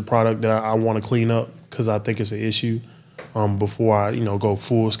piece of the product that I want to clean up because I think it's an issue before I, go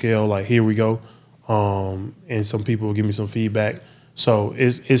full scale, like, here we go. And some people will give me some feedback. So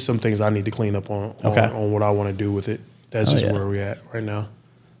it's some things I need to clean up on what I want to do with it. That's just where we're at right now.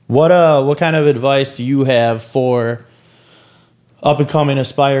 What kind of advice do you have for up and coming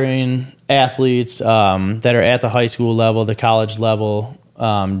aspiring athletes that are at the high school level, the college level?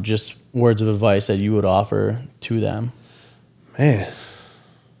 Just words of advice that you would offer to them. Man,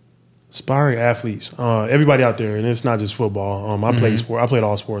 aspiring athletes, everybody out there, and it's not just football. I played sport. I played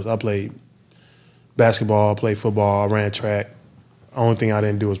all sports. I played basketball, I played football, I ran track. Only thing I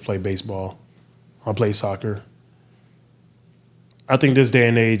didn't do was play baseball. I played soccer. I think this day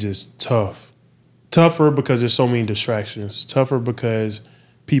and age is tough. Tougher because there's so many distractions. Tougher because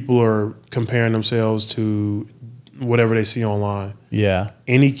people are comparing themselves to whatever they see online. Yeah.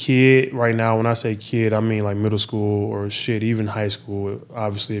 Any kid right now, when I say kid, I mean like middle school or even high school.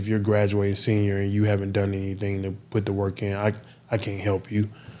 Obviously, if you're graduating senior and you haven't done anything to put the work in, I can't help you.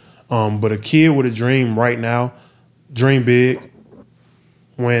 But a kid with a dream right now, dream big.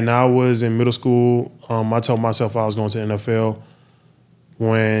 When I was in middle school, I told myself I was going to the NFL.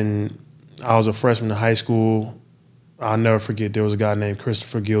 When I was a freshman in high school, I'll never forget, there was a guy named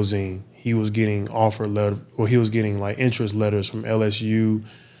Christopher Gilzine. He was getting he was getting like interest letters from LSU,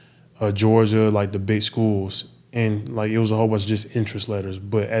 Georgia, like the big schools. And like it was a whole bunch of just interest letters.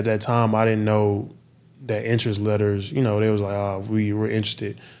 But at that time, I didn't know that interest letters, they was like, we were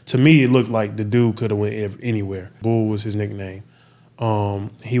interested. To me, it looked like the dude could have went anywhere. Bull was his nickname.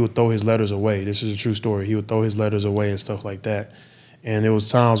 He would throw his letters away. This is a true story. He would throw his letters away and stuff like that. And there was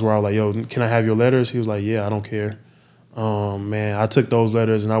times where I was like, yo, can I have your letters? He was like, yeah, I don't care. Man, I took those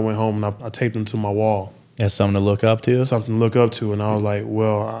letters and I went home and I taped them to my wall. That's something to look up to? Something to look up to. And I was like,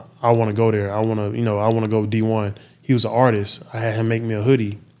 well, I want to go there. I want to go D1. He was an artist. I had him make me a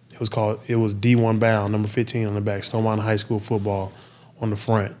hoodie. It was D1 bound, number 15 on the back, Stone Mountain High School football on the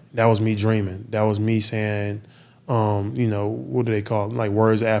front. That was me dreaming. That was me saying, what do they call it? Like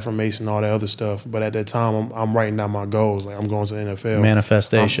words of affirmation, all that other stuff. But at that time, I'm writing down my goals. Like I'm going to the NFL.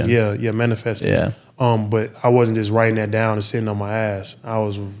 Manifestation. Manifesting. Yeah. But I wasn't just writing that down and sitting on my ass. I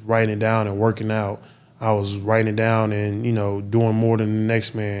was writing it down and working out. I was writing it down and, doing more than the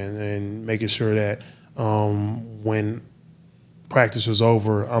next man and making sure that when practice was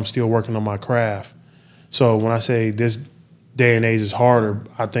over, I'm still working on my craft. So when I say this day and age is harder,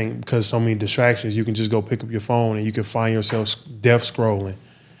 I think because so many distractions, you can just go pick up your phone and you can find yourself death scrolling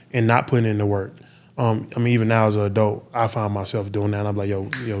and not putting in the work. Even now as an adult, I find myself doing that. And I'm like, yo,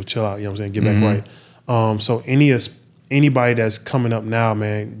 chill out. You know what I'm saying? Get back right. So anybody that's coming up now,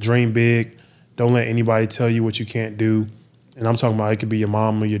 man, dream big. Don't let anybody tell you what you can't do. And I'm talking about it could be your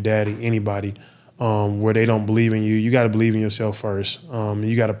mom or your daddy, anybody. Where they don't believe in you. You got to believe in yourself first.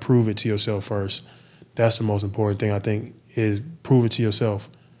 You got to prove it to yourself first. That's the most important thing, I think, is prove it to yourself.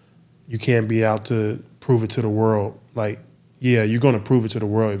 You can't be out to prove it to the world. Like, yeah, you're going to prove it to the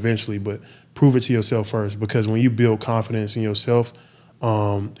world eventually, but prove it to yourself first. Because when you build confidence in yourself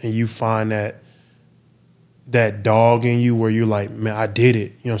and you find that dog in you where you're like, man, I did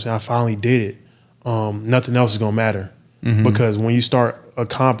it. You know what I'm saying? I finally did it. Nothing else is going to matter. Mm-hmm. Because when you start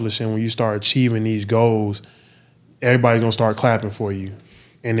accomplishing, when you start achieving these goals, everybody's going to start clapping for you.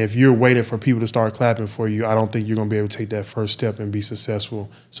 And if you're waiting for people to start clapping for you, I don't think you're going to be able to take that first step and be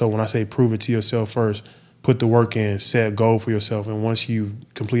successful. So when I say prove it to yourself first, put the work in, set a goal for yourself. And once you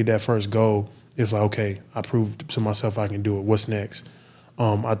complete that first goal, it's like, okay, I proved to myself I can do it. What's next?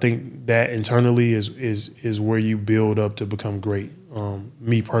 I think that internally is where you build up to become great.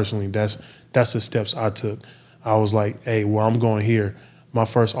 Me personally, that's the steps I took. I was like, hey, well, I'm going here. My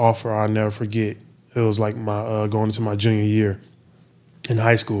first offer, I'll never forget. It was like my going into my junior year in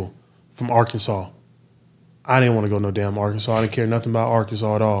high school from Arkansas. I didn't want to go no damn Arkansas. I didn't care nothing about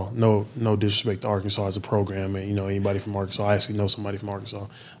Arkansas at all. No disrespect to Arkansas as a program, and anybody from Arkansas. I actually know somebody from Arkansas,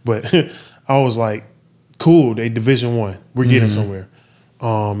 but I was like, cool. They Division I. We're getting somewhere.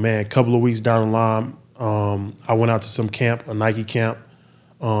 Man, a couple of weeks down the line, I went out to some camp, a Nike camp.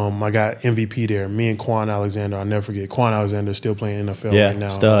 I got MVP there. Me and Quan Alexander. I'll never forget. Quan Alexander is still playing NFL right now.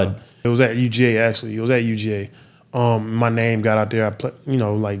 Stud. It was at UGA actually. It was at UGA. My name got out there.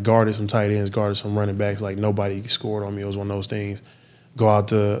 I guarded some tight ends, guarded some running backs. Like nobody scored on me. It was one of those things. Go out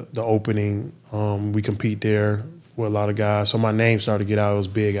to the opening. We compete there with a lot of guys. So my name started to get out. It was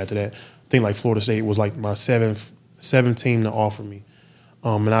big after that. I think like Florida State was like my seventh team to offer me.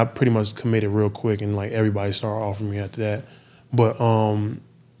 And I pretty much committed real quick, and like everybody started offering me after that. But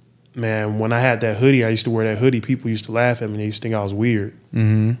man, when I had that hoodie, I used to wear that hoodie. People used to laugh at me. They used to think I was weird.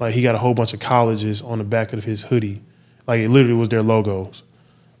 Mm-hmm. Like he got a whole bunch of colleges on the back of his hoodie. Like it literally was their logos,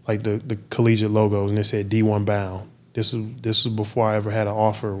 like the collegiate logos, and they said D1 bound. This is before I ever had an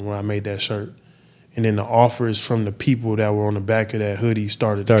offer when I made that shirt. And then the offers from the people that were on the back of that hoodie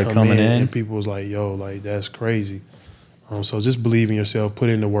started coming in, and people was like, "Yo, like that's crazy." So just believe in yourself, put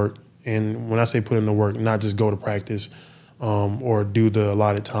in the work. And when I say put in the work, not just go to practice or do the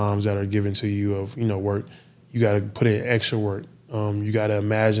allotted times that are given to you of work. You got to put in extra work. You got to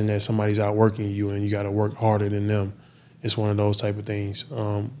imagine that somebody's outworking you, and you got to work harder than them. It's one of those type of things.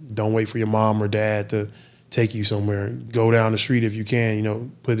 Don't wait for your mom or dad to take you somewhere. Go down the street if you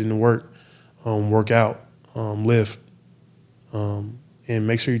can. Put in the work, work out, lift, and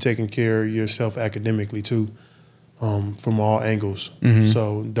make sure you're taking care of yourself academically too. From all angles. Mm-hmm.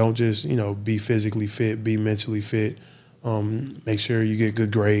 So don't just, be physically fit, be mentally fit. Make sure you get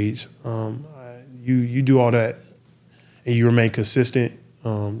good grades. You do all that and you remain consistent,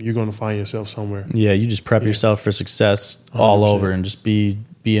 you're going to find yourself somewhere. Yeah, you just prep yourself for success 100%. All over and just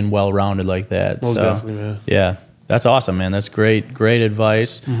being well-rounded like that. Most definitely, man. Yeah, that's awesome, man. That's great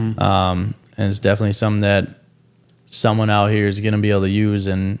advice. Mm-hmm. And it's definitely something that someone out here is going to be able to use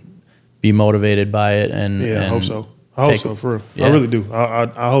and be motivated by it. And I hope so. I hope so, for real. Yeah. I really do.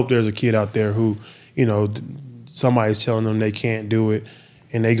 I hope there's a kid out there who, somebody's telling them they can't do it,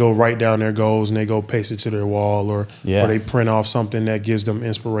 and they go write down their goals and they go paste it to their wall, or they print off something that gives them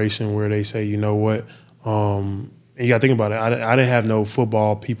inspiration where they say, you know what, and you got to think about it. I didn't have no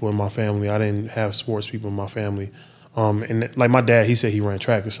football people in my family. I didn't have sports people in my family. And like my dad, he said he ran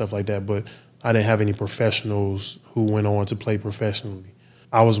track and stuff like that, but I didn't have any professionals who went on to play professionally.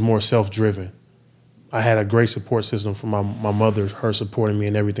 I was more self-driven. I had a great support system from my mother, her supporting me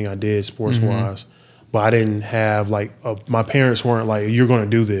in everything I did sports-wise. Mm-hmm. But I didn't have, my parents weren't like, you're going to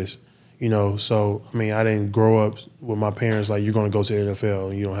do this, So, I didn't grow up with my parents like, you're going to go to the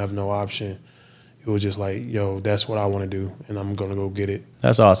NFL and you don't have no option. It was just like, yo, that's what I want to do, and I'm going to go get it.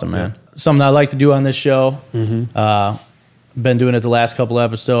 That's awesome, man. Yeah. Something I like to do on this show. Mm-hmm. Been doing it the last couple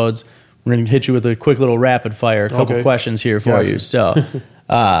episodes. We're going to hit you with a quick little rapid fire, a couple questions here for you. So,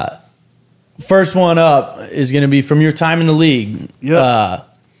 first one up is going to be from your time in the league. Yeah.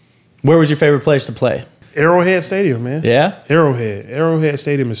 Where was your favorite place to play? Arrowhead Stadium, man. Yeah? Arrowhead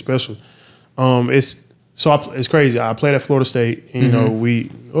Stadium is special. It's crazy. I played at Florida State, and, the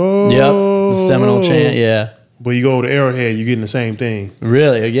Seminole chant, yeah. But you go to Arrowhead, you're getting the same thing.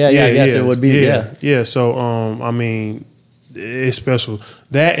 Really? Yeah, I guess it would be, Yeah, so, it's special.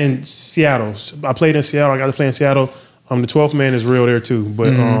 That in Seattle. I played in Seattle. I got to play in Seattle. The 12th man is real there too, but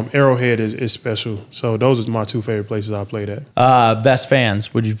Arrowhead is special. So those are my two favorite places I played at. Best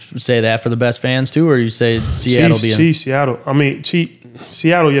fans. Would you say that for the best fans too, or you say Seattle Chiefs, Seattle.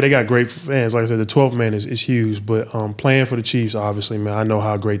 Seattle, they got great fans. Like I said, the 12th man is huge, but playing for the Chiefs, obviously, man, I know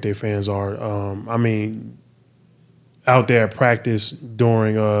how great their fans are. Out there at practice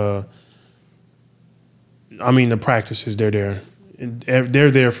during, the practices, they're there.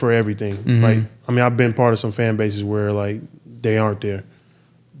 They're there for everything. Mm-hmm. I've been part of some fan bases where they aren't there.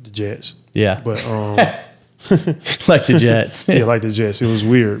 The Jets. Yeah. But like the Jets. Yeah, like the Jets. It was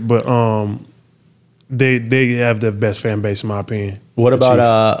weird. But they have the best fan base in my opinion. What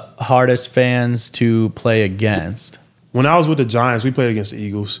about Hardest fans to play against? When I was with the Giants, we played against the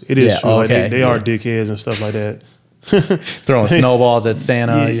Eagles. It is true. Okay. They are dickheads and stuff like that. Throwing snowballs at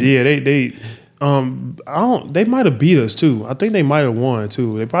Santa. Yeah, they might have beat us too. I think they might have won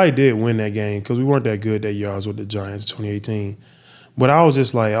too. They probably did win that game because we weren't that good that year. I was with the Giants in 2018. But I was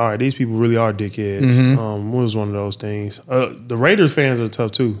just like, all right, these people really are dickheads. Mm-hmm. It was one of those things. The Raiders fans are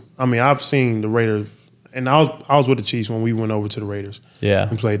tough too. I mean, I've seen the Raiders, and I was with the Chiefs when we went over to the Raiders. Yeah.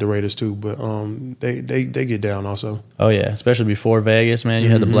 And played the Raiders too. But they get down also. Oh yeah, especially before Vegas, man. You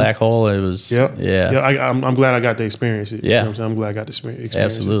had the black hole. It was Yep. yeah. I'm glad I got to experience it. Yeah. You know what I'm saying? I'm glad I got to experience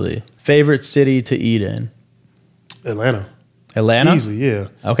Absolutely. it. Favorite city to eat in? Atlanta. Atlanta? Easy, yeah.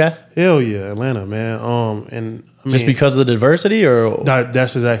 Okay. Hell yeah, Atlanta, man. And I mean, Just because of the diversity, or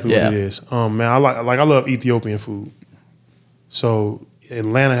that's exactly Yeah. what it is. Man, I love Ethiopian food. So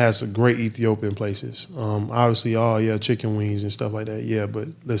Atlanta has some great Ethiopian places. Obviously, chicken wings and stuff like that. Yeah, but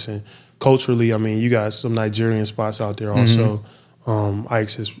listen, culturally, I mean, you got some Nigerian spots out there also.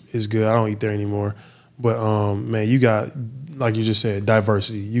 Ike's is good. I don't eat there anymore. But man, you got, like you just said,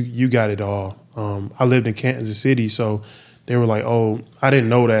 diversity. You got it all. I lived in Kansas City, so they were like, oh, I didn't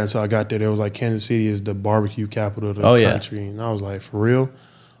know that until I got there. They was like, Kansas City is the barbecue capital of the country. And I was like, for real?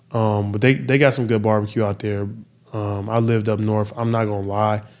 But they got some good barbecue out there. I lived up north. I'm not going to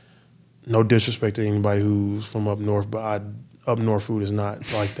lie. No disrespect to anybody who's from up north, but up north food is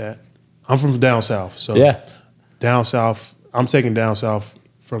not like that. I'm from down south. So yeah. down south, I'm taking down south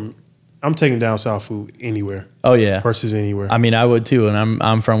food anywhere. Oh yeah. Versus anywhere. I mean, I would too, and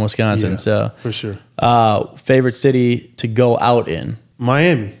I'm from Wisconsin, so for sure. Favorite city to go out in?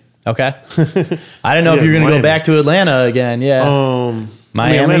 Miami. Okay. I didn't know if you were going to go back to Atlanta again. Yeah.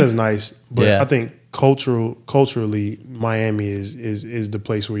 Miami. I mean, Atlanta's nice, but Yeah. I think culturally, Miami is the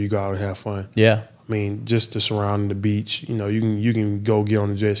place where you go out and have fun. Yeah. I mean, just the surrounding the beach. You know, you can go get on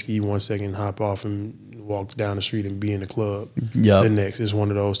the jet ski 1 second, hop off, and walk down the street and be in the club. Yep. The next is one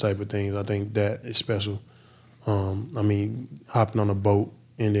of those type of things. I think that is special. I mean, hopping on a boat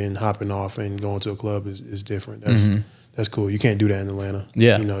and then hopping off and going to a club is different. That's cool. You can't do that in Atlanta.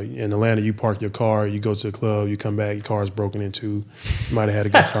 Yeah. You know, in Atlanta, you park your car, you go to the club, you come back, your car's broken into. You might have had a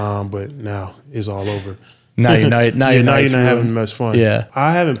good time, but now it's all over. Now you're not having much fun. Yeah.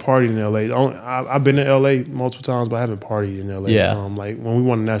 I haven't partied in LA. I've been to LA multiple times, but I haven't partied in LA. Yeah. Like when we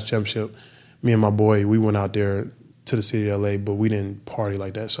won the national championship, me and my boy, we went out there to the city of LA, but we didn't party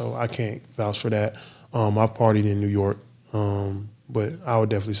like that. So I can't vouch for that. I've partied in New York, but I would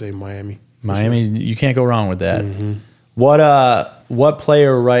definitely say Miami. Miami, sure. You can't go wrong with that. What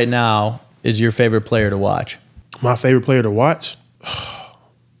player right now is your favorite player to watch? My favorite player to watch?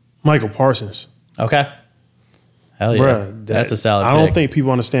 Michael Parsons. Okay. Hell yeah. Bruh, that's a solid I don't pick. think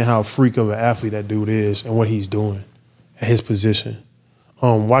people understand how freak of an athlete that dude is and what he's doing at his position.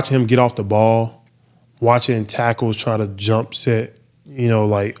 Watching him get off the ball, watching tackles try to jump set,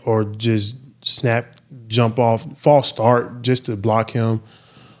 or just snap, jump off, false start just to block him.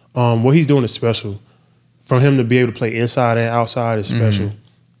 What he's doing is special. For him to be able to play inside and outside is special.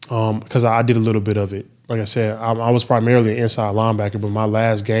 Because I did a little bit of it. Like I said, I was primarily an inside linebacker, but my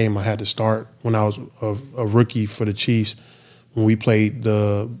last game I had to start when I was a rookie for the Chiefs when we played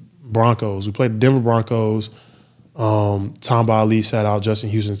the Broncos. We played the Denver Broncos. Tamba Ali sat out. Justin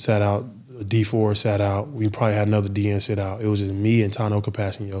Houston sat out. D4 sat out. We probably had another DN sit out. It was just me and Tano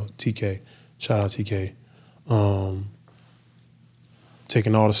Capasino, TK. Shout out TK.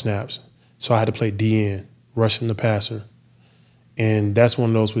 Taking all the snaps. So I had to play DN, rushing the passer. And that's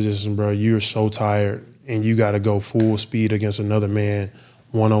one of those positions, bro. You're so tired, and you got to go full speed against another man,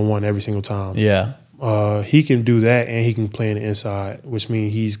 one-on-one every single time. Yeah. He can do that, and he can play in the inside, which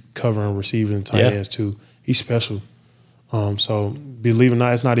means he's covering receivers and tight ends too. He's special. So believe it or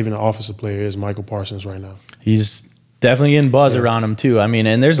not, it's not even an offensive player. It's Michael Parsons right now. He's definitely getting buzz around him too. I mean,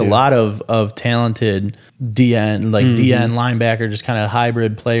 and there's a lot of talented DN, DN linebacker, just kind of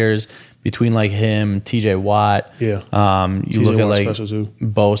hybrid players between like him, TJ Watt. Yeah. You look at like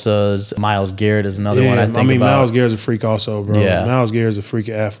Bosa's, Myles Garrett is another one I think about. Myles Garrett's a freak also, bro. Yeah. Myles Garrett's a freak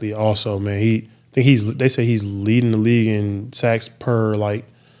athlete also, man. They say he's leading the league in sacks per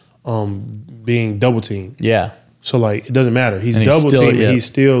being double teamed. Yeah. So like it doesn't matter. He's double teamed, he's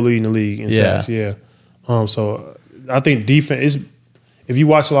still leading the league in sacks. Yeah. So I think defense is, if you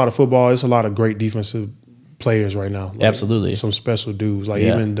watch a lot of football, it's a lot of great defensive players right now. Like absolutely. Some special dudes, like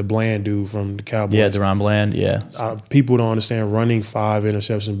even the Bland dude from the Cowboys. Yeah, DeRon Bland, yeah. People don't understand running 5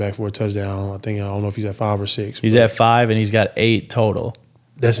 interceptions back for a touchdown. I don't know if he's at 5 or 6. He's at 5 and he's got 8 total.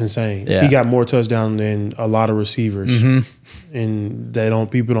 That's insane. Yeah. He got more touchdowns than a lot of receivers. And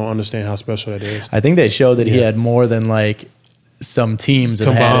people don't understand how special that is. I think they showed that he had more than like some teams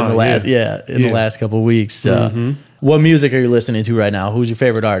have had in the last the last couple of weeks. What music are you listening to right now? Who's your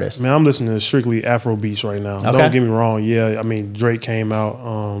favorite artist? Man, I'm listening to strictly Afro beats right now. Okay. Don't get me wrong. Yeah, I mean Drake came out,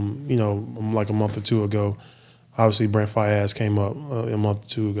 like a month or two ago. Obviously, Brent Faiyaz came up a month or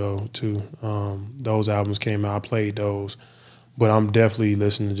two ago too. Those albums came out. I played those, But I'm definitely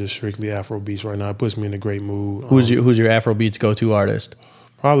listening to just strictly Afro beats right now. It puts me in a great mood. Who's your Afro beats go-to artist?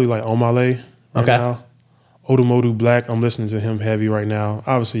 Probably like Omale right Okay. now. Odumodu Black, I'm listening to him heavy right now.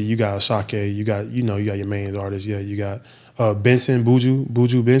 Obviously, you got Asake, you got your main artists. Yeah, you got Benson,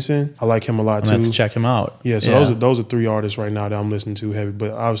 Buju Benson. I like him a lot too. Let's check him out. Yeah, so those are 3 artists right now that I'm listening to heavy.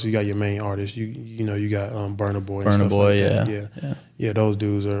 But obviously, you got your main artists. You got Burna Boy. And Burna stuff Boy, like yeah. That. Yeah. Those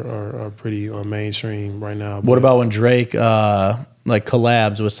dudes are pretty mainstream right now. What about when Drake like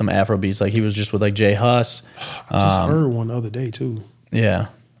collabs with some Afro beats? Like he was just with like Jay Huss. I just heard one the other day too. Yeah.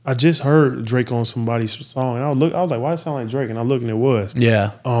 I just heard Drake on somebody's song, and I was like, "Why does it sound like Drake?" And I looked, and it was.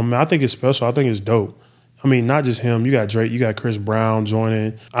 Yeah. I think it's special. I think it's dope. I mean, not just him. You got Drake. You got Chris Brown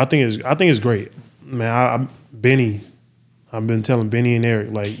joining. I think it's great, man. Benny. I've been telling Benny and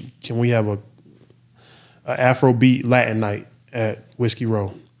Eric, like, can we have a Afrobeat Latin night at Whiskey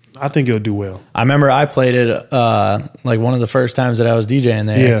Row? I think it'll do well. I remember I played it like one of the first times that I was DJing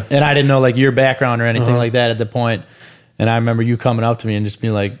there. Yeah. And I didn't know like your background or anything like that at the point. And I remember you coming up to me and just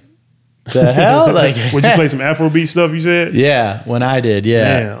being like, the hell? Like, would you play some Afrobeat stuff, you said? Yeah, when I did,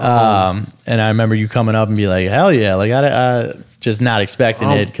 yeah. Man, and I remember you coming up and be like, hell yeah. Like, I just not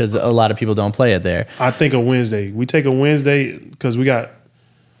expecting it because a lot of people don't play it there. I think a Wednesday. We take a Wednesday because we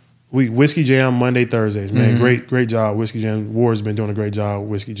Whiskey Jam Monday, Thursdays, man. Great job, Whiskey Jam. Ward's been doing a great job,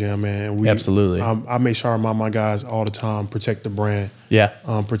 Whiskey Jam, man. And Absolutely. I make sure I remind my guys all the time, protect the brand. Yeah.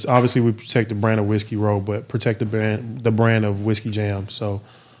 Obviously, we protect the brand of Whiskey Row, but protect the brand of Whiskey Jam. So,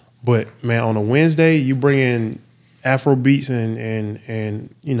 but man, on a Wednesday, you bring in Afro beats and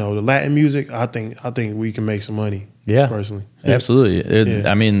the Latin music. I think we can make some money. Yeah, personally, absolutely.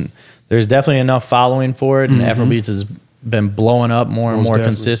 Yeah. I mean, there's definitely enough following for it, and Afrobeats has been blowing up more and more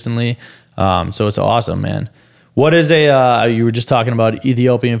consistently. So it's awesome, man. What is you were just talking about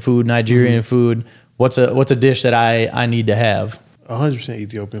Ethiopian food, Nigerian food. What's a dish that I need to have? 100%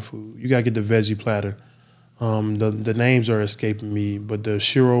 Ethiopian food. You gotta get the veggie platter. The names are escaping me, but the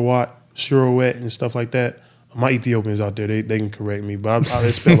shirowet and stuff like that. My Ethiopians out there, they can correct me, but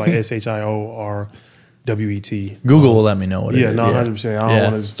it's spelled like SHIORWET. Google will let me know what it is. 100%. I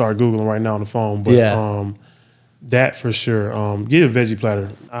don't want to start Googling right now on the phone, but that for sure. Get a veggie platter.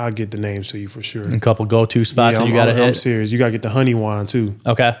 I'll get the names to you for sure. And a couple go-to spots that you got to hit. I'm serious. You got to get the honey wine too.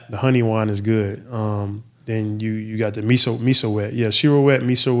 Okay. The honey wine is good. Then you got the miso wet. Yeah, shirowet,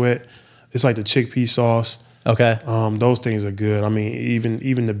 miso wet. It's like the chickpea sauce. Okay. Those things are good. I mean,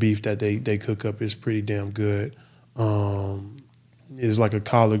 even the beef that they cook up is pretty damn good. It's like a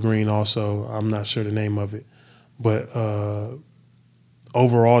collard green also. I'm not sure the name of it. But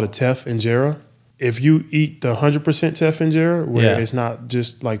overall, the teff injera, if you eat the 100% teff injera, where it's not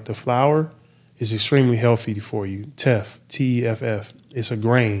just like the flour, it's extremely healthy for you. Teff, T-E-F-F. It's a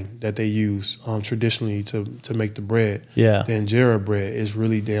grain that they use traditionally to make the bread. Yeah. The injera bread is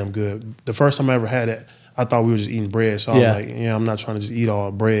really damn good. The first time I ever had it, I thought we were just eating bread. So I was like, I'm not trying to just eat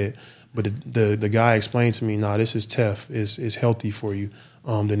all bread. But the guy explained to me, this is teff. It's healthy for you.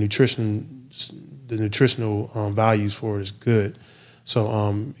 The nutritional values for it is good.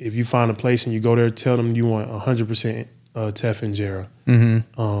 So if you find a place and you go there, tell them you want 100% teff injera,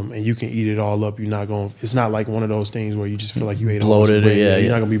 and you can eat it all up. You're not going. It's not like one of those things where you just feel like you ate bloated. You're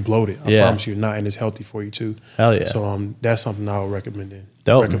not gonna be bloated. I promise you, not, and it's healthy for you too. Hell yeah. So that's something I would recommend.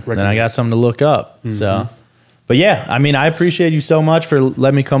 Dope. Then I got something to look up. So, but yeah, I mean, I appreciate you so much for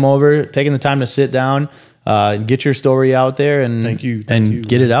letting me come over, taking the time to sit down, get your story out there, and thank you,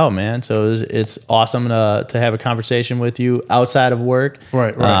 get it out, man. So it's awesome to have a conversation with you outside of work.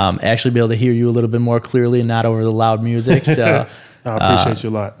 Right. Actually be able to hear you a little bit more clearly and not over the loud music. So I appreciate you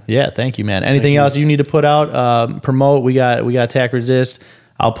a lot. Yeah, thank you, man. Anything else you need to put out, promote? We got Tac-Resist.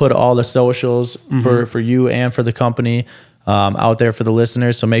 I'll put all the socials for you and for the company out there for the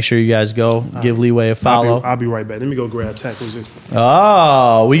listeners. So make sure you guys go give Leeway a follow. I'll be right back. Let me go grab Tac-Resist.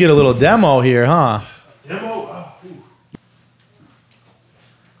 Oh, we get a little demo here, huh?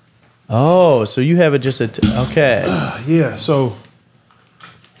 Oh, so you have it just okay. Yeah, so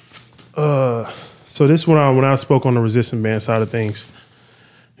this when I spoke on the resistant band side of things.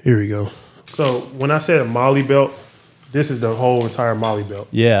 Here we go. So when I said a Molly belt, this is the whole entire Molly belt.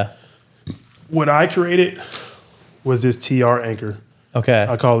 Yeah. What I created was this TR anchor. Okay.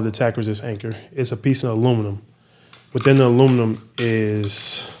 I call it the Tac-Resist anchor. It's a piece of aluminum. Within the aluminum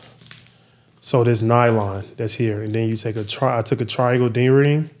is this nylon that's here, and then you take I took a triangle D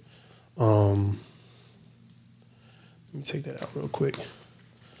ring. Let me take that out real quick.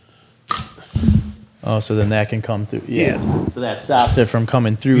 Oh, so then that can come through. Yeah. So that stops it from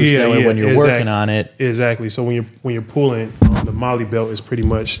coming through. So that way when you're working on it. Exactly. So when you're pulling, the Molly belt is pretty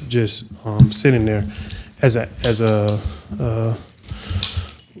much just sitting there, as a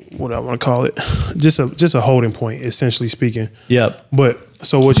what I want to call it, just a holding point, essentially speaking. Yep. But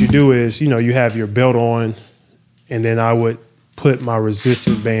so what you do is, you have your belt on, and then I would put my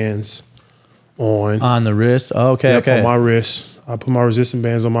resistance bands on the wrist. Oh, okay. Yep, Okay. on my wrist. I put my resistance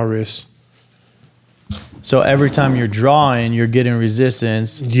bands on my wrist. So every time you're drawing, you're getting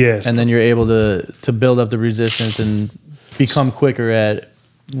resistance. Yes. And then you're able to build up the resistance and become quicker at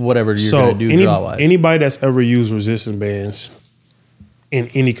whatever you're going to do draw-wise. Anybody that's ever used resistance bands in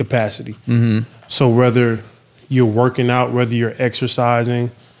any capacity. Mm-hmm. So whether you're working out, whether you're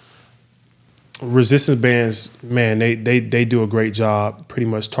exercising, resistance bands, man, they do a great job pretty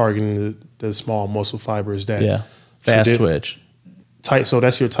much targeting the small muscle fibers that fast twitch. So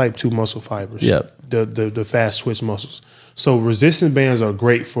that's your type 2 muscle fibers. Yep. The fast twitch muscles. So resistance bands are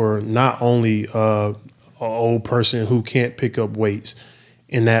great for not only an old person who can't pick up weights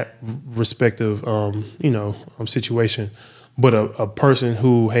in that respective situation, but a person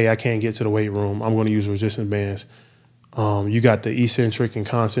who, hey, I can't get to the weight room, I'm going to use resistance bands. You got the eccentric and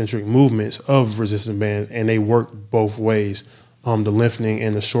concentric movements of resistance bands, and they work both ways, the lengthening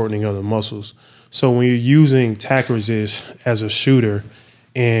and the shortening of the muscles. So when you're using Tac-Resist as a shooter,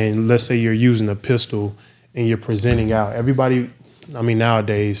 and let's say you're using a pistol and you're presenting out,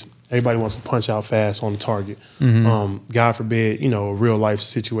 nowadays, everybody wants to punch out fast on the target. Mm-hmm. God forbid, a real life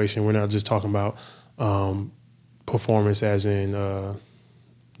situation. We're not just talking about performance as in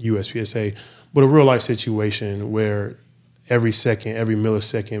USPSA, but a real life situation where every second, every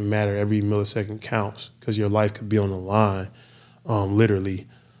millisecond matter, every millisecond counts because your life could be on the line, literally.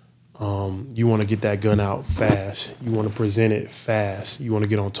 You want to get that gun out fast. You want to present it fast. You want to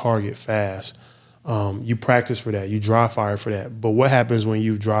get on target fast. You practice for that. You dry fire for that. But what happens when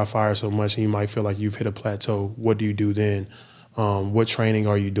you dry fire so much and you might feel like you've hit a plateau? What do you do then? What training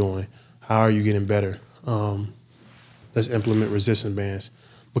are you doing? How are you getting better? Let's implement resistance bands,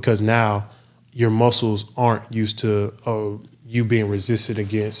 because now your muscles aren't used to you being resisted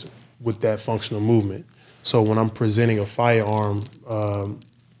against with that functional movement. So when I'm presenting a firearm,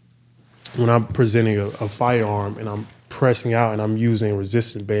 and I'm pressing out and I'm using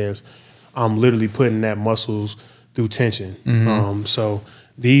resistance bands, I'm literally putting that muscles through tension. Mm-hmm. So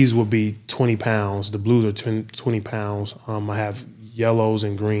these will be 20 pounds. The blues are 20 pounds. I have yellows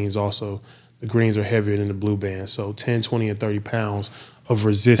and greens also. The greens are heavier than the blue bands. So 10, 20, and 30 pounds of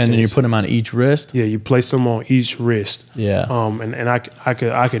resistance. And then you put them on each wrist? Yeah, you place them on each wrist. Yeah. And I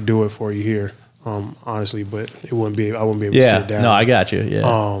could do it for you here. Honestly, but I wouldn't be able to sit down. No, I got you.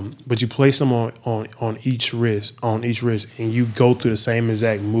 Yeah. But you place them on each wrist, and you go through the same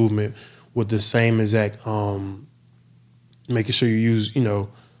exact movement with the same exact making sure you use,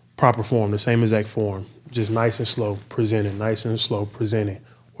 proper form, the same exact form, just nice and slow, presenting, nice and slow, presenting.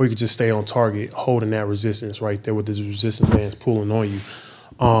 Or you could just stay on target, holding that resistance right there with the resistance bands pulling on you.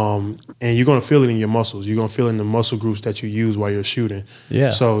 And you're going to feel it in your muscles. You're going to feel it in the muscle groups that you use while you're shooting. Yeah.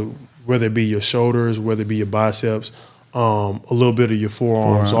 So whether it be your shoulders, whether it be your biceps, a little bit of your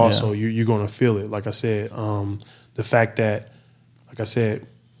forearms also, you're going to feel it. Like I said, the fact that,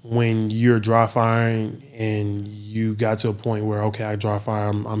 when you're dry firing and you got to a point where, okay, I dry fire,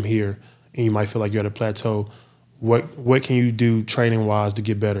 I'm here, and you might feel like you're at a plateau, what can you do training-wise to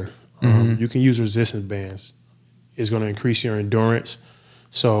get better? You can use resistance bands. It's going to increase your endurance.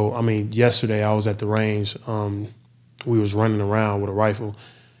 So, yesterday I was at the range. We was running around with a rifle.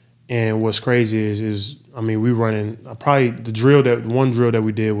 And what's crazy is we running probably one drill that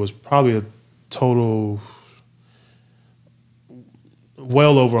we did was probably a total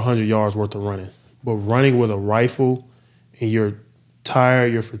well over 100 yards worth of running. But running with a rifle and you're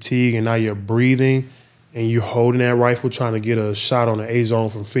tired, you're fatigued, and now you're breathing and you're holding that rifle trying to get a shot on the A zone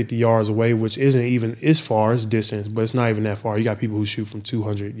from 50 yards away, which isn't even, it's far, it's distance, but it's not even that far. You got people who shoot from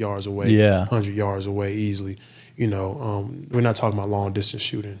 200 yards away, 100 yards away easily. We're not talking about long distance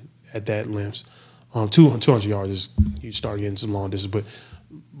shooting at that length. 200 yards is, you start getting some long distance, but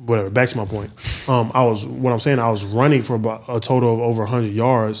whatever, back to my point. I was running for about a total of over 100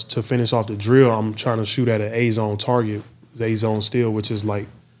 yards to finish off the drill. I'm trying to shoot at an A zone target, the A zone still, which is like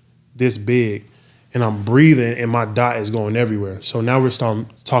this big. And I'm breathing and my dot is going everywhere. So now we're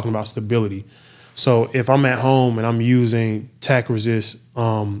talking about stability. So if I'm at home and I'm using Tac-Resist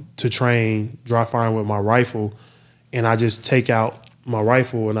to train dry firing with my rifle, and I just take out my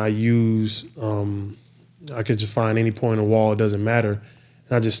rifle and I use, I could just find any point on the wall, it doesn't matter,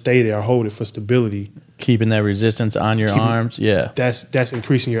 and I just stay there, I hold it for stability. Keeping that resistance on your arms, That's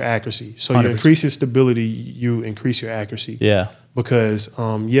increasing your accuracy. So 100%. You increase your stability, you increase your accuracy. Yeah. Because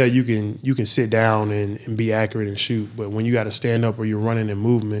you can sit down and be accurate and shoot, but when you got to stand up or you're running and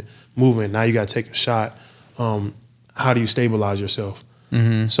moving, now you got to take a shot. how do you stabilize yourself?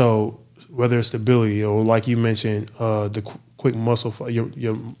 So whether it's stability or like you mentioned, the quick muscle,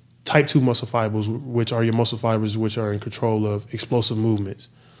 your type 2 muscle fibers, which are your muscle fibers which are in control of explosive movements,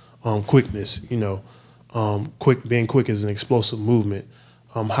 quickness. Being quick is an explosive movement.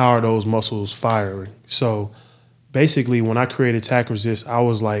 How are those muscles firing? So basically, when I created Tac-Resist, I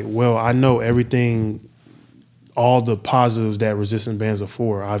was like, well, I know everything, all the positives that resistance bands are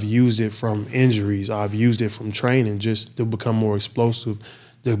for. I've used it from injuries. I've used it from training just to become more explosive,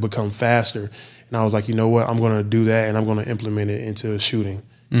 to become faster. And I was like, you know what? I'm going to do that, and I'm going to implement it into shooting,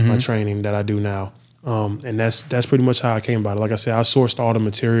 my training that I do now. And that's pretty much how I came about it. Like I said, I sourced all the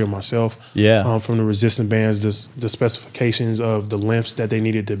material myself from the resistance bands, the specifications of the lengths that they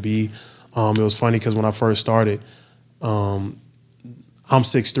needed to be. It was funny because when I first started, I'm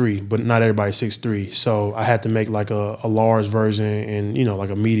 6'3", but not everybody's 6'3", so I had to make like a large version and like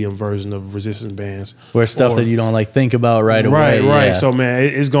a medium version of resistance bands. Where stuff that you don't like think about right away. Right. Yeah. So man,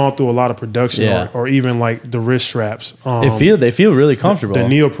 it's gone through a lot of production, or even like the wrist straps. They feel really comfortable. The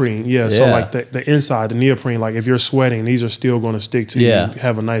neoprene, So like the inside, the neoprene, like if you're sweating, these are still going to stick to you.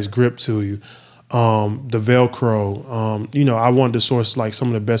 Have a nice grip to you. The Velcro, I wanted to source like some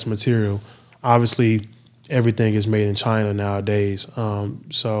of the best material. Obviously, everything is made in China nowadays.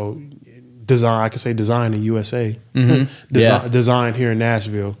 So I could say design in USA, design here in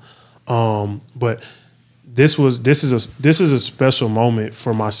Nashville. But this is a special moment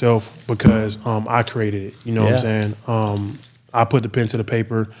for myself because I created it. You know what I'm saying? I put the pen to the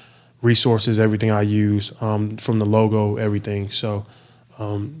paper, resources, everything I use, from the logo, everything. So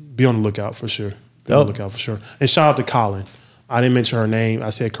be on the lookout for sure. And shout out to Colin. I didn't mention her name. I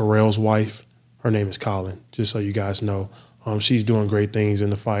said Carell's wife. Her name is Colin, just so you guys know. She's doing great things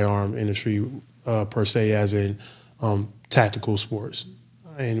in the firearm industry, per se, as in tactical sports.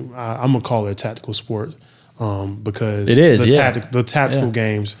 And I'm going to call it a tactical sport because it is, the tactical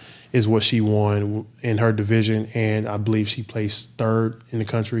games is what she won in her division, and I believe she placed 3rd in the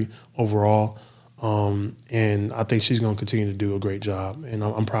country overall. And I think she's going to continue to do a great job. And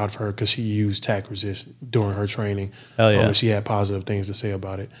I'm proud of her because she used Tac-Resist during her training. Hell yeah. And she had positive things to say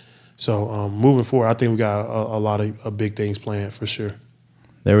about it. So moving forward, I think we got a lot of big things planned for sure.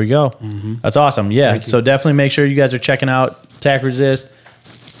 There we go. That's awesome. Yeah. So definitely make sure you guys are checking out Tac-Resist.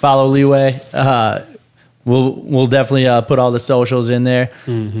 Follow Leeway. We'll definitely put all the socials in there.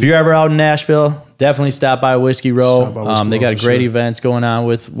 If you're ever out in Nashville, definitely stop by Whiskey Row. They got great events going on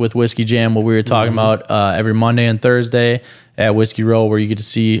with Whiskey Jam, what we were talking about every Monday and Thursday at Whiskey Row, where you get to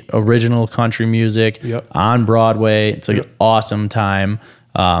see original country music on Broadway. It's like an awesome time.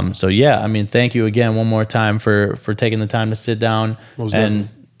 Thank you again one more time for taking the time to sit down and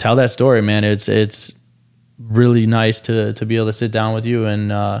tell that story, man. It's really nice to be able to sit down with you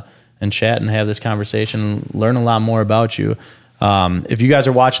and chat and have this conversation, learn a lot more about you. If you guys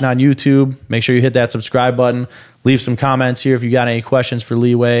are watching on YouTube, make sure you hit that subscribe button. Leave some comments here if you got any questions for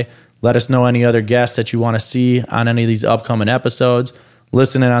Leeway. Let us know any other guests that you want to see on any of these upcoming episodes.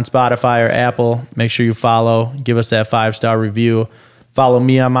 Listening on Spotify or Apple, make sure you follow. Give us that 5-star review. Follow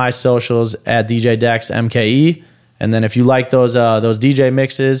me on my socials at DJ Dex MKE. And then if you like those DJ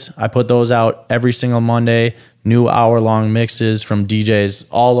mixes, I put those out every single Monday. New hour-long mixes from DJs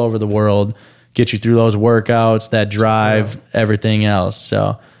all over the world. Get you through those workouts, that drive, everything else.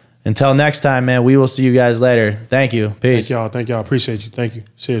 So until next time, man, we will see you guys later. Thank you. Peace. Thank y'all. Appreciate you. Thank you.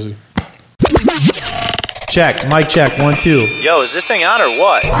 Seriously. Check. Mic check. 1, 2. Yo, is this thing on or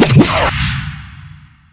what?